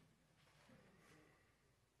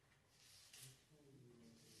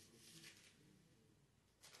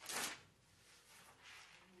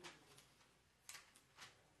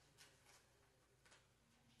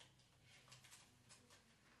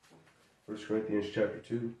 First Corinthians chapter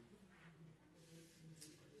 2,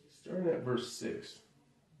 starting at verse 6.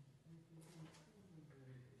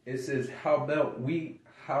 It says, howbeit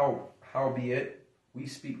we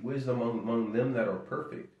speak wisdom among them that are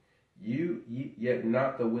perfect, yet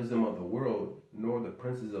not the wisdom of the world, nor the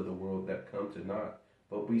princes of the world that come to naught,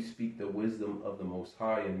 but we speak the wisdom of the Most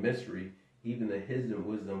High in mystery, even the hidden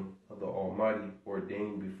wisdom of the Almighty,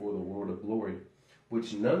 ordained before the world of glory,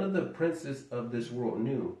 which none of the princes of this world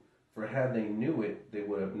knew. For had they knew it, they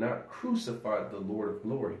would have not crucified the Lord of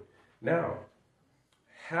glory. Now,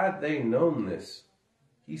 had they known this,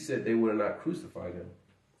 he said they would have not crucified him.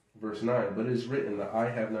 Verse 9, but it is written, the eye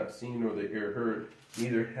have not seen nor the ear heard,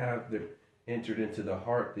 neither have there entered into the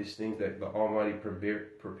heart these things that the Almighty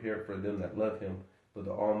prepared for them that love him. But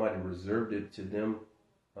the Almighty reserved it to them,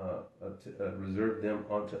 reserved them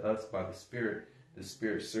unto us by the Spirit. The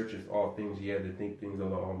Spirit searcheth all things, ye have to think things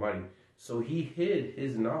of the Almighty. So he hid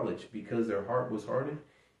his knowledge because their heart was hardened.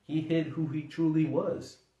 He hid who he truly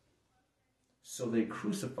was. So they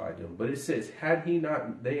crucified him. But it says,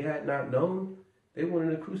 they had not known, they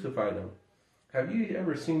wouldn't have crucified him. Have you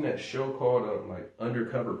ever seen that show called like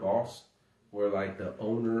Undercover Boss? Where like the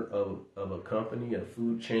owner of a company, a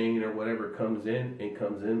food chain or whatever comes in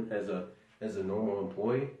as a normal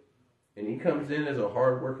employee. And he comes in as a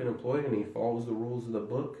hard-working employee and he follows the rules of the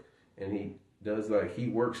book. And he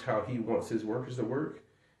works how he wants his workers to work.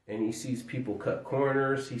 And he sees people cut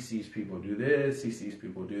corners. He sees people do this. He sees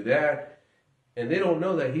people do that. And they don't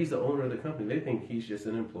know that he's the owner of the company. They think he's just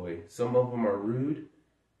an employee. Some of them are rude.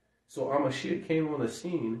 So Mashiach came on the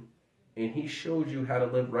scene and he showed you how to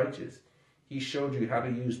live righteous. He showed you how to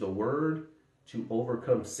use the word to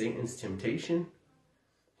overcome Satan's temptation.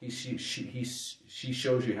 She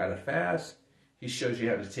shows you how to fast. He shows you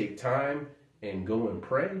how to take time and go and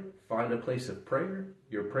pray. Find a place of prayer,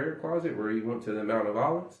 your prayer closet where you went to the Mount of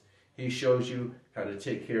Olives. He shows you how to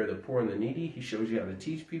take care of the poor and the needy. He shows you how to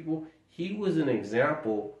teach people. He was an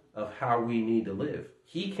example of how we need to live.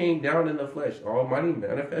 He came down in the flesh, Almighty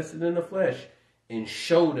manifested in the flesh, and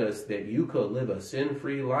showed us that you could live a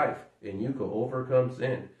sin-free life and you could overcome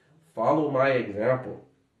sin. Follow my example.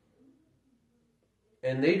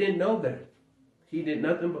 And they didn't know that. He did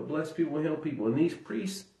nothing but bless people and help people. And these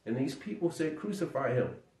priests and these people said, crucify him.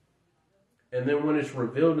 And then when it's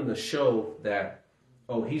revealed in the show that,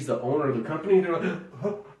 oh, he's the owner of the company, they're like,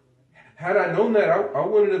 oh, had I known that, I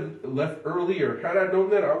wouldn't have left earlier. Had I known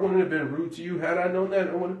that, I wouldn't have been rude to you. Had I known that,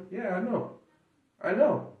 I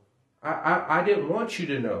know. I didn't want you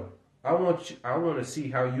to know. I want to see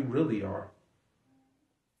how you really are.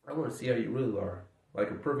 I want to see how you really are.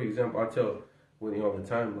 Like a perfect example, I tell Whitney all the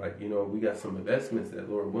time, like, we got some investments that,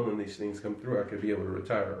 Lord willing, these things come through. I could be able to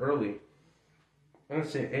retire early. And I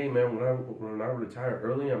say, hey man, when I retire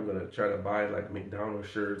early, I'm gonna try to buy like McDonald's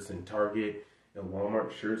shirts and Target and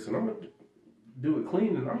Walmart shirts, and I'm gonna do it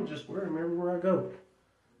clean, and I'm gonna just wear them everywhere I go.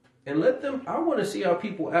 And let them. I want to see how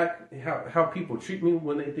people act, how people treat me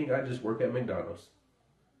when they think I just work at McDonald's.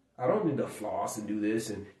 I don't need to floss and do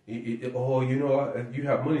this. And, oh, you know, you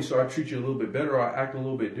have money, so I treat you a little bit better. Or I act a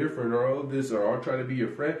little bit different, or all this, or I'll try to be your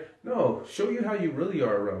friend. No, show you how you really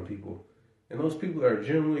are around people. And those people that are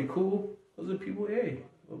generally cool, those are people, hey,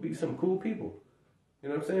 they'll be some cool people. You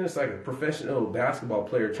know what I'm saying? It's like a professional basketball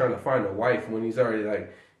player trying to find a wife when he's already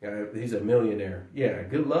like, he's a millionaire. Yeah,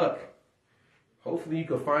 good luck. Hopefully you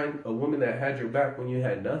can find a woman that had your back when you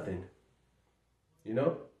had nothing. You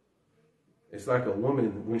know? It's like a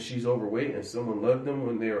woman when she's overweight and someone loved them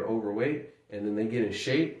when they are overweight and then they get in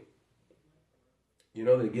shape. You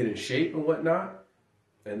know, they get in shape and whatnot.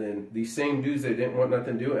 And then these same dudes that didn't want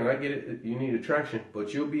nothing to do, and I get it, you need attraction,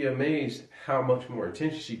 but you'll be amazed how much more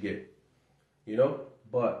attention she get. You know?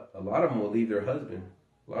 But a lot of them will leave their husband.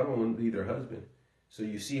 A lot of them will leave their husband. So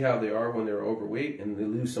you see how they are when they're overweight and they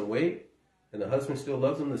lose some weight, and the husband still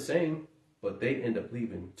loves them the same, but they end up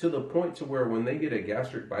leaving. To the point to where when they get a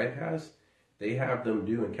gastric bypass, they have them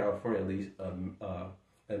do in California at least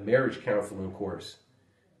a marriage counseling course,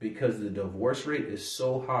 because the divorce rate is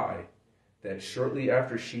so high that shortly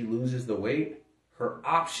after she loses the weight, her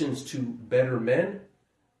options to better men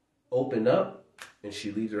open up and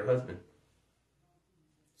she leaves her husband.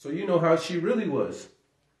 So you know how she really was.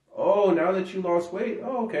 Oh, now that you lost weight,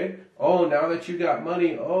 oh, okay. Oh, now that you got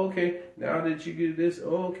money, oh, okay. Now that you get this,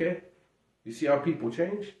 oh, okay. You see how people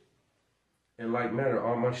change? In like manner,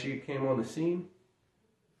 all my sheep came on the scene,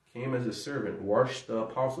 came as a servant, washed the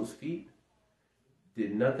apostles' feet,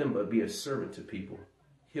 did nothing but be a servant to people,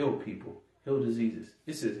 heal people, heal diseases.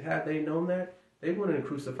 It says, had they known that, they wouldn't have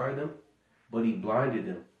crucified them, but he blinded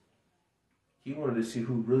them. He wanted to see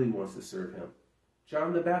who really wants to serve him.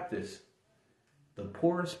 John the Baptist, the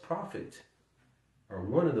poorest prophet, or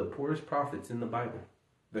one of the poorest prophets in the Bible.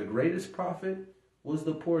 The greatest prophet was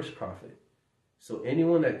the poorest prophet. So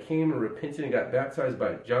anyone that came and repented and got baptized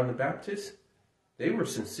by John the Baptist, they were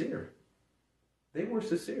sincere. They were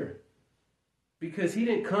sincere. Because he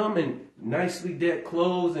didn't come in nicely decked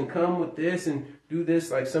clothes and come with this and do this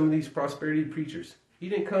like some of these prosperity preachers. He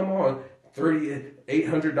didn't come on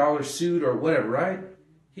 $800 suit or whatever, right?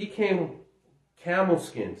 He came camel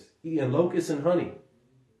skins, eating locusts and honey.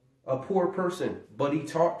 A poor person, but he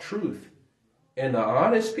taught truth. And the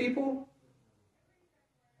honest people,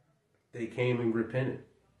 they came and repented.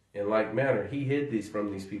 In like manner, he hid these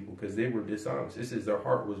from these people because they were dishonest. This is their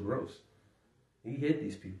heart was gross. He hid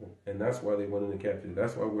these people, and that's why they went into captivity.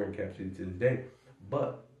 That's why we're in captivity to this day.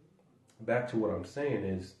 But back to what I'm saying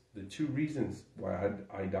is the two reasons why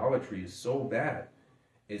idolatry is so bad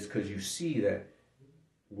is because you see that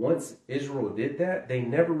once Israel did that, they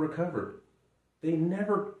never recovered.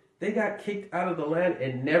 They got kicked out of the land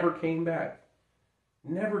and never came back.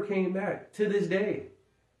 Never came back to this day.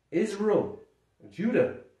 Israel,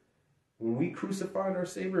 Judah, when we crucified our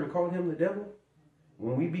Savior and called him the devil,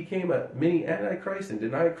 when we became a mini Antichrist and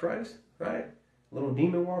denied Christ, right? Little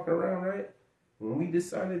demon walking around, right? When we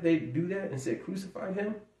decided they'd do that and said crucify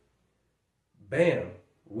him, bam,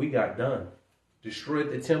 we got done.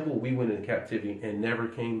 Destroyed the temple, we went into captivity and never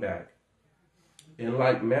came back. In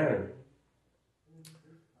like manner,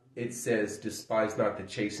 it says, despise not the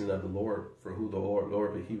chastening of the Lord, for who the Lord,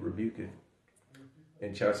 but he rebuketh,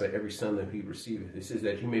 and chastise every son that he receiveth. It says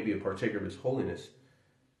that you may be a partaker of his holiness.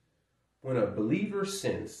 When a believer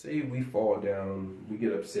sins, say we fall down, we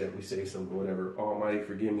get upset, we say something, whatever, Almighty,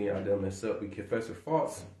 forgive me, I done messed up. We confess our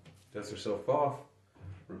faults, dust ourselves off,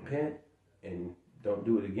 repent, and don't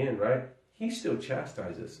do it again, right? He still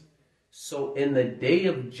chastises. So in the day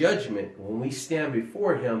of judgment, when we stand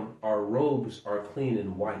before him, our robes are clean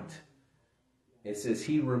and white. It says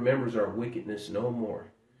he remembers our wickedness no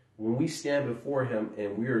more. When we stand before him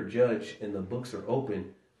and we are judged and the books are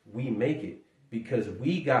open, we make it because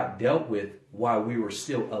we got dealt with while we were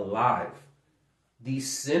still alive. These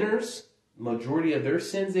sinners, majority of their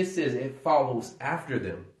sins, it says it follows after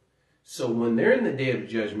them. So when they're in the day of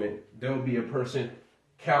judgment, there will be a person,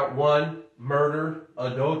 count 1, murder,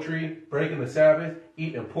 adultery, breaking the Sabbath,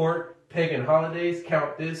 eating pork, pagan holidays,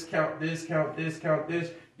 count this, count this, count this, count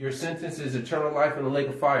this. Your sentence is eternal life in the lake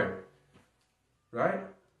of fire. Right?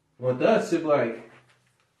 With us, it's like,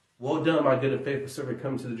 well done, my good and faithful servant,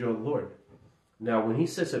 come to the joy of the Lord. Now, when he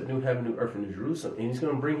sets up new heaven, new earth, and new Jerusalem, and he's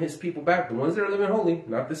going to bring his people back, the ones that are living holy,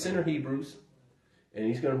 not the sinner Hebrews, and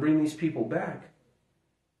he's going to bring these people back,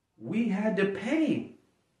 we had to pay.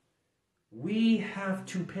 We have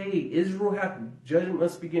to pay. Israel judgment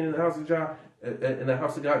must begin in the house of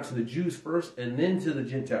God, to the Jews first, and then to the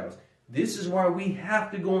Gentiles. This is why we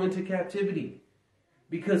have to go into captivity.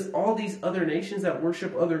 Because all these other nations that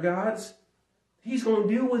worship other gods, he's going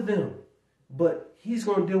to deal with them. But he's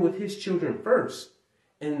going to deal with his children first.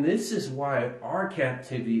 And this is why our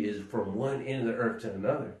captivity is from one end of the earth to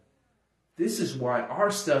another. This is why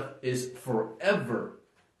our stuff is forever.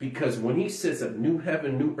 Because when he sets up new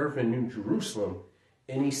heaven, new earth, and new Jerusalem,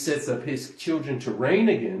 and he sets up his children to reign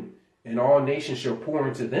again, and all nations shall pour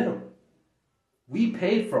into them, we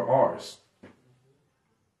paid for ours.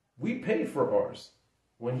 We paid for ours.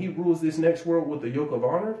 When he rules this next world with the yoke of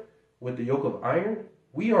honor, with the yoke of iron,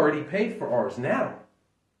 we already paid for ours now.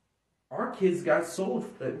 Our kids got sold,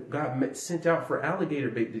 got sent out for alligator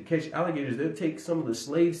bait to catch alligators. They'll take some of the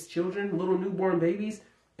slaves' children, little newborn babies,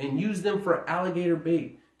 and use them for alligator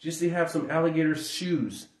bait, just to have some alligator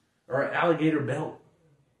shoes or an alligator belt.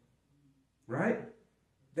 Right?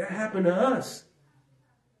 That happened to us.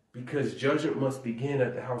 Because judgment must begin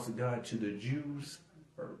at the house of God to the Jews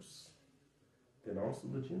first, then also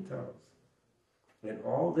the Gentiles. And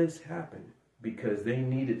all this happened because they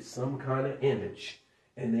needed some kind of image.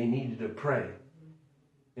 And they needed to pray.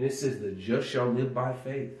 And it says, the just shall live by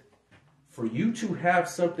faith. For you to have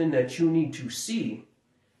something that you need to see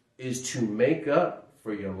is to make up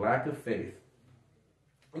for your lack of faith.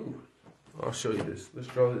 Ooh, I'll show you this. Let's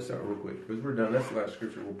draw this out real quick. Because we're done. That's the last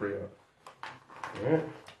scripture we'll pray on. All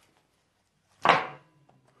right.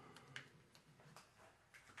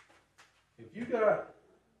 If you got,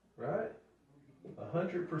 right,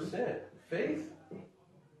 100% faith,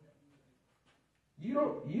 you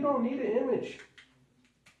don't need an image.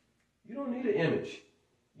 You don't need an image.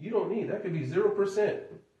 You don't need, that could be 0%.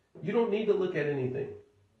 You don't need to look at anything.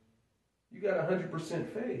 You got 100%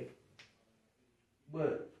 faith.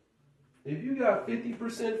 But if you got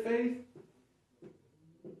 50% faith,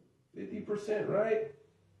 50%, right?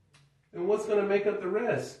 Then what's going to make up the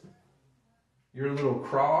rest? Your little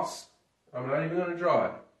cross. I'm not even going to draw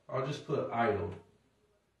it. I'll just put idol.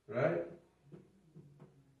 Right?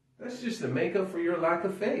 That's just a makeup for your lack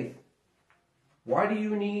of faith. Why do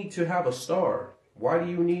you need to have a star? Why do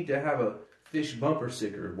you need to have a fish bumper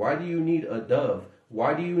sticker? Why do you need a dove?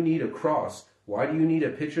 Why do you need a cross? Why do you need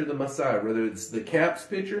a picture of the Messiah? Whether it's the Caps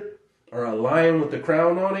picture, or a lion with the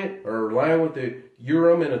crown on it, or a lion with the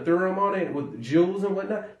Urim and a Thummim on it, with jewels and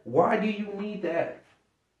whatnot. Why do you need that?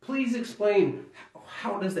 Please explain,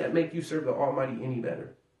 how does that make you serve the Almighty any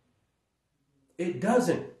better? It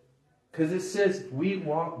doesn't. Because it says we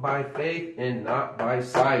walk by faith and not by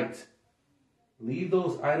sight. Leave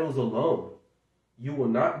those idols alone. You will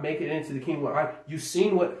not make it into the kingdom. You've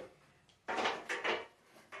seen what...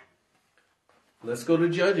 Let's go to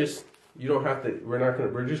Judges. You don't have to...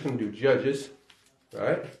 We're just going to do Judges.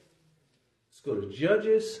 Right? Let's go to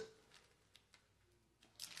Judges.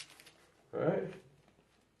 Right?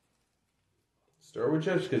 Start with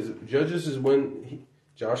Judges, because Judges is when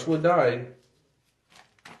Joshua died.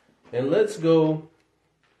 And let's go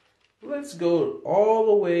all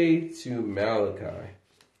the way to Malachi,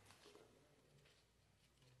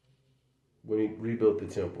 when he rebuilt the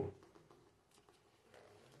temple.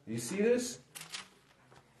 You see this?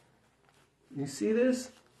 You see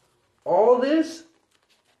this? All this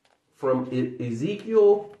from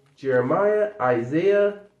Ezekiel, Jeremiah,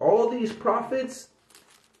 Isaiah, all these prophets,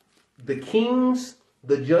 the kings,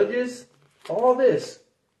 the judges, all this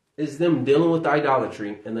is them dealing with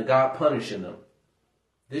idolatry and the God punishing them.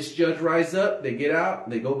 This judge rises up, they get out,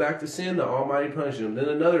 they go back to sin, the Almighty punishes them.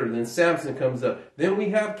 Then Samson comes up. Then we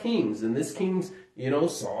have kings, and this king's,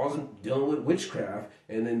 Saul's dealing with witchcraft.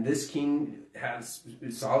 And then this king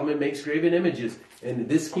Solomon makes graven images. And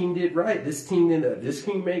this king did right. This king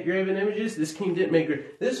made graven images. This king didn't make graven.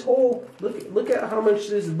 This whole, look at how much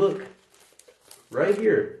this book right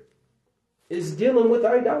here is dealing with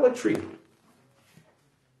idolatry.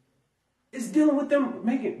 It's dealing with them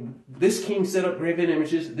making... This king set up graven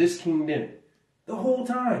images. This king didn't. The whole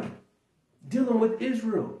time. Dealing with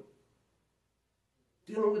Israel.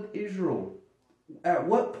 Dealing with Israel. At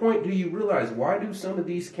what point do you realize, why do some of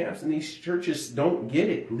these camps and these churches don't get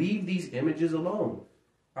it? Leave these images alone.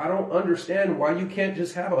 I don't understand why you can't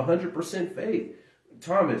just have 100% faith.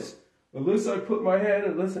 Thomas, unless I put my hand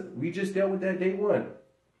and listen, we just dealt with that day one. It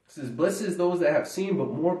says, blessed is those that have seen,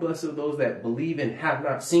 but more blessed are those that believe and have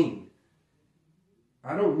not seen.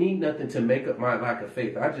 I don't need nothing to make up my lack of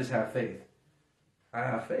faith. I just have faith. I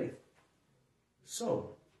have faith.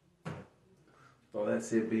 So, all that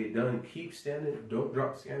said, be it done. Keep standing. Don't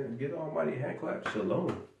drop standing. Get the Almighty hand clap.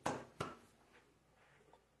 Shalom. All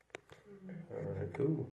right, cool.